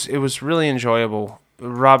was really enjoyable.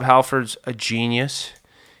 Rob Halford's a genius.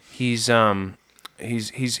 He's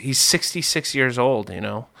 66 years old, you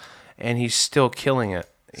know, and he's still killing it.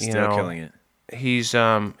 Killing it. He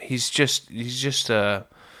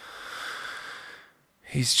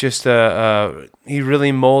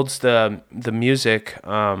really molds the music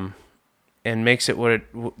and makes it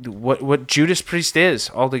what Judas Priest is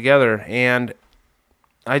altogether, and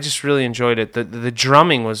I just really enjoyed it. The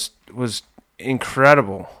drumming was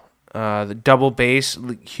incredible. The double bass,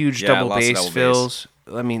 huge double bass fills.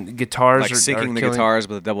 I mean, the guitars like are syncing the killing. guitars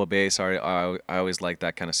with a double bass. I always like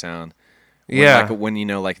that kind of sound. When you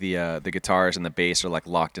know, like the guitars and the bass are like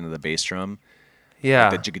locked into the bass drum. Yeah,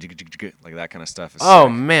 like, like that kind of stuff. Is sick.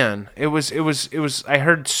 Sick. Man, it was. I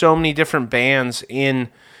heard so many different bands in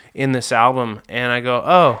this album, and I go,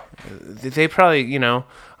 oh, they probably, you know.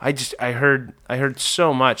 I heard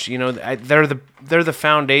so much. You know, they're the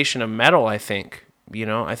foundation of metal. I think. You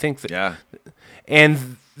know, I think that. Yeah.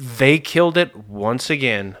 And they killed it once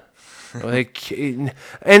again. And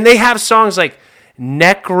they have songs like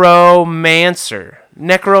Necromancer,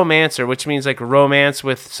 which means like romance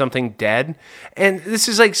with something dead. And this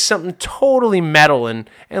is like something totally metal and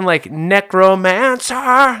like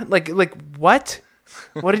Necromancer. Like what?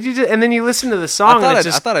 What did you do? And then you listen to the song. I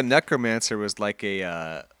thought a necromancer was like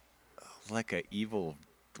a evil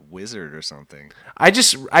wizard or something. I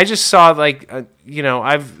just saw like you know,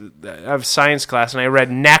 I've science class and I read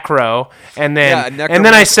necro and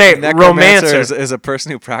then I say romancer is a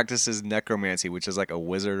person who practices necromancy, which is like a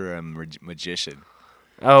wizard or a magician.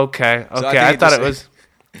 Okay. So I thought it was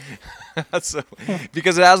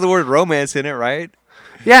because it has the word romance in it, right?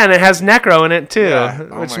 Yeah, and it has necro in it too, yeah.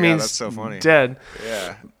 which means God, that's so funny. Dead.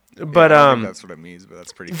 Yeah. But I don't think that's what it means, but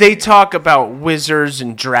that's pretty. they funny. talk about wizards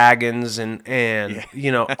and dragons and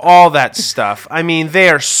all that stuff. I mean, they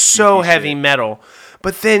are so Goofy heavy shit. metal.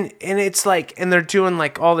 But then, and it's like, and they're doing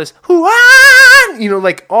like all this, hoo-ah!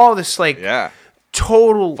 Like all this like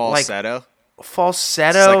total falsetto. like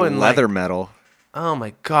falsetto It's like and leather like, metal. oh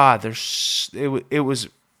my god, it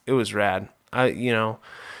was rad.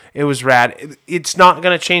 It was rad. It's not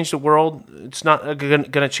gonna change the world. It's not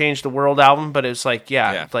gonna change the world album, but it's like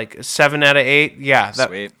like a 7 out of 8. Yeah, that,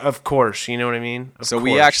 Sweet. of course. You know what I mean? Of So course.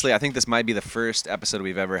 we actually, I think this might be the first episode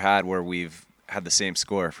we've ever had where we've had the same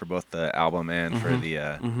score for both the album and for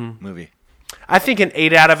the movie. I think an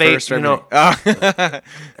 8 out of 8. First for everything. Oh.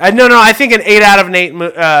 I think an 8 out of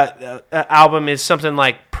 8 album is something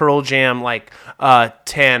like Pearl Jam, like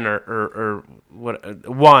 10 or what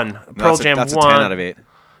 1. Pearl Jam that's 1. a 10 out of 8.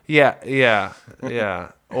 Yeah.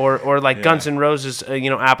 Or like Guns N' Roses,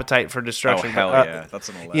 Appetite for Destruction. Oh, hell yeah. That's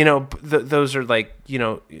an 11. Those are like,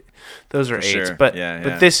 those are For 8s. sure. But Yeah.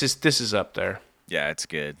 but this is up there. Yeah, it's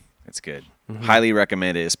good. It's good. Highly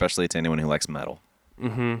recommend it, especially to anyone who likes metal.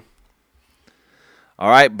 Mm-hmm. All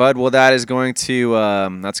right, bud. Well, that is going to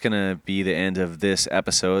that's going to be the end of this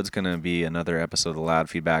episode. It's going to be another episode of the Loud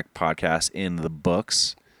Feedback Podcast in the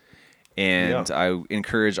books. And I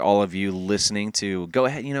encourage all of you listening to go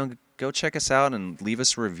ahead, go check us out and leave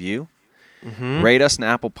us a review. Mm-hmm. Rate us an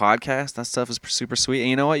Apple Podcast. That stuff is super sweet. And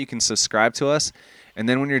you know what? You can subscribe to us. And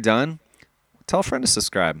then when you're done, tell a friend to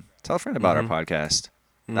subscribe. Tell a friend about our podcast.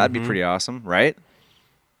 That'd be pretty awesome, right?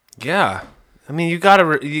 Yeah. I mean, you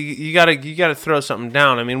gotta throw something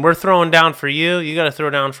down. I mean, we're throwing down for you. You gotta throw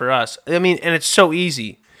down for us. I mean, and it's so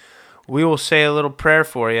easy. We will say a little prayer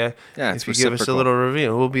for you Yeah, if you give us a little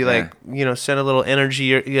review. We'll be like, send a little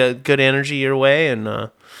energy, good energy your way, and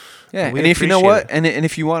yeah. we And if you know appreciate what, it. and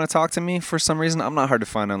if you want to talk to me for some reason, I'm not hard to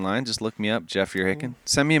find online. Just look me up, Jeff Yerhicken.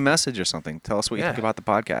 Send me a message or something. Tell us what you think about the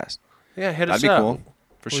podcast. Yeah, hit us That'd be up. cool,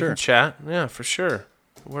 for We sure. can chat. Yeah, for sure.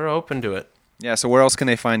 We're open to it. Yeah. So where else can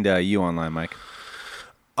they find you online, Mike?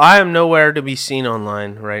 I am nowhere to be seen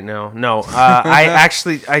online right now. No, I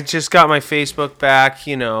just got my Facebook back.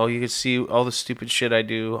 You can see all the stupid shit I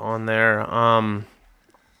do on there.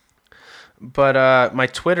 But my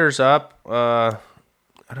Twitter's up. I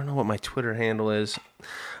don't know what my Twitter handle is.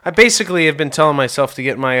 I basically have been telling myself to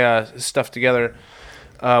get my stuff together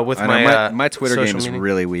with my Twitter social game is media.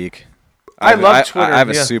 really weak. I love Twitter. I have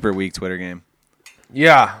a yeah. super weak Twitter game.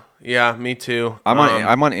 Yeah, me too. I'm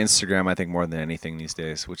on Instagram, I think, more than anything these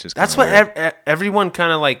days, which is That's kinda what weird. everyone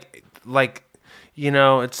kind of like.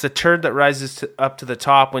 It's the turd that rises up to the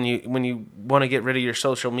top when you want to get rid of your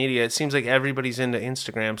social media. It seems like everybody's into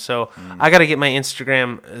Instagram, so I got to get my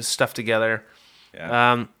Instagram stuff together.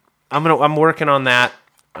 Yeah. I'm working on that,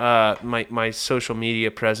 my social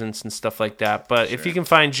media presence and stuff like that. But if you can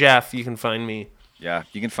find Jeff, you can find me. Yeah,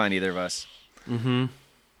 you can find either of us. Mm-hmm.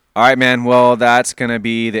 All right, man. Well, that's going to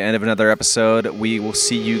be the end of another episode. We will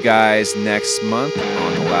see you guys next month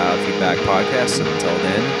on the Loud Feedback Podcast. So until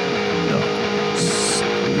then,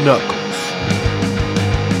 Knuckles.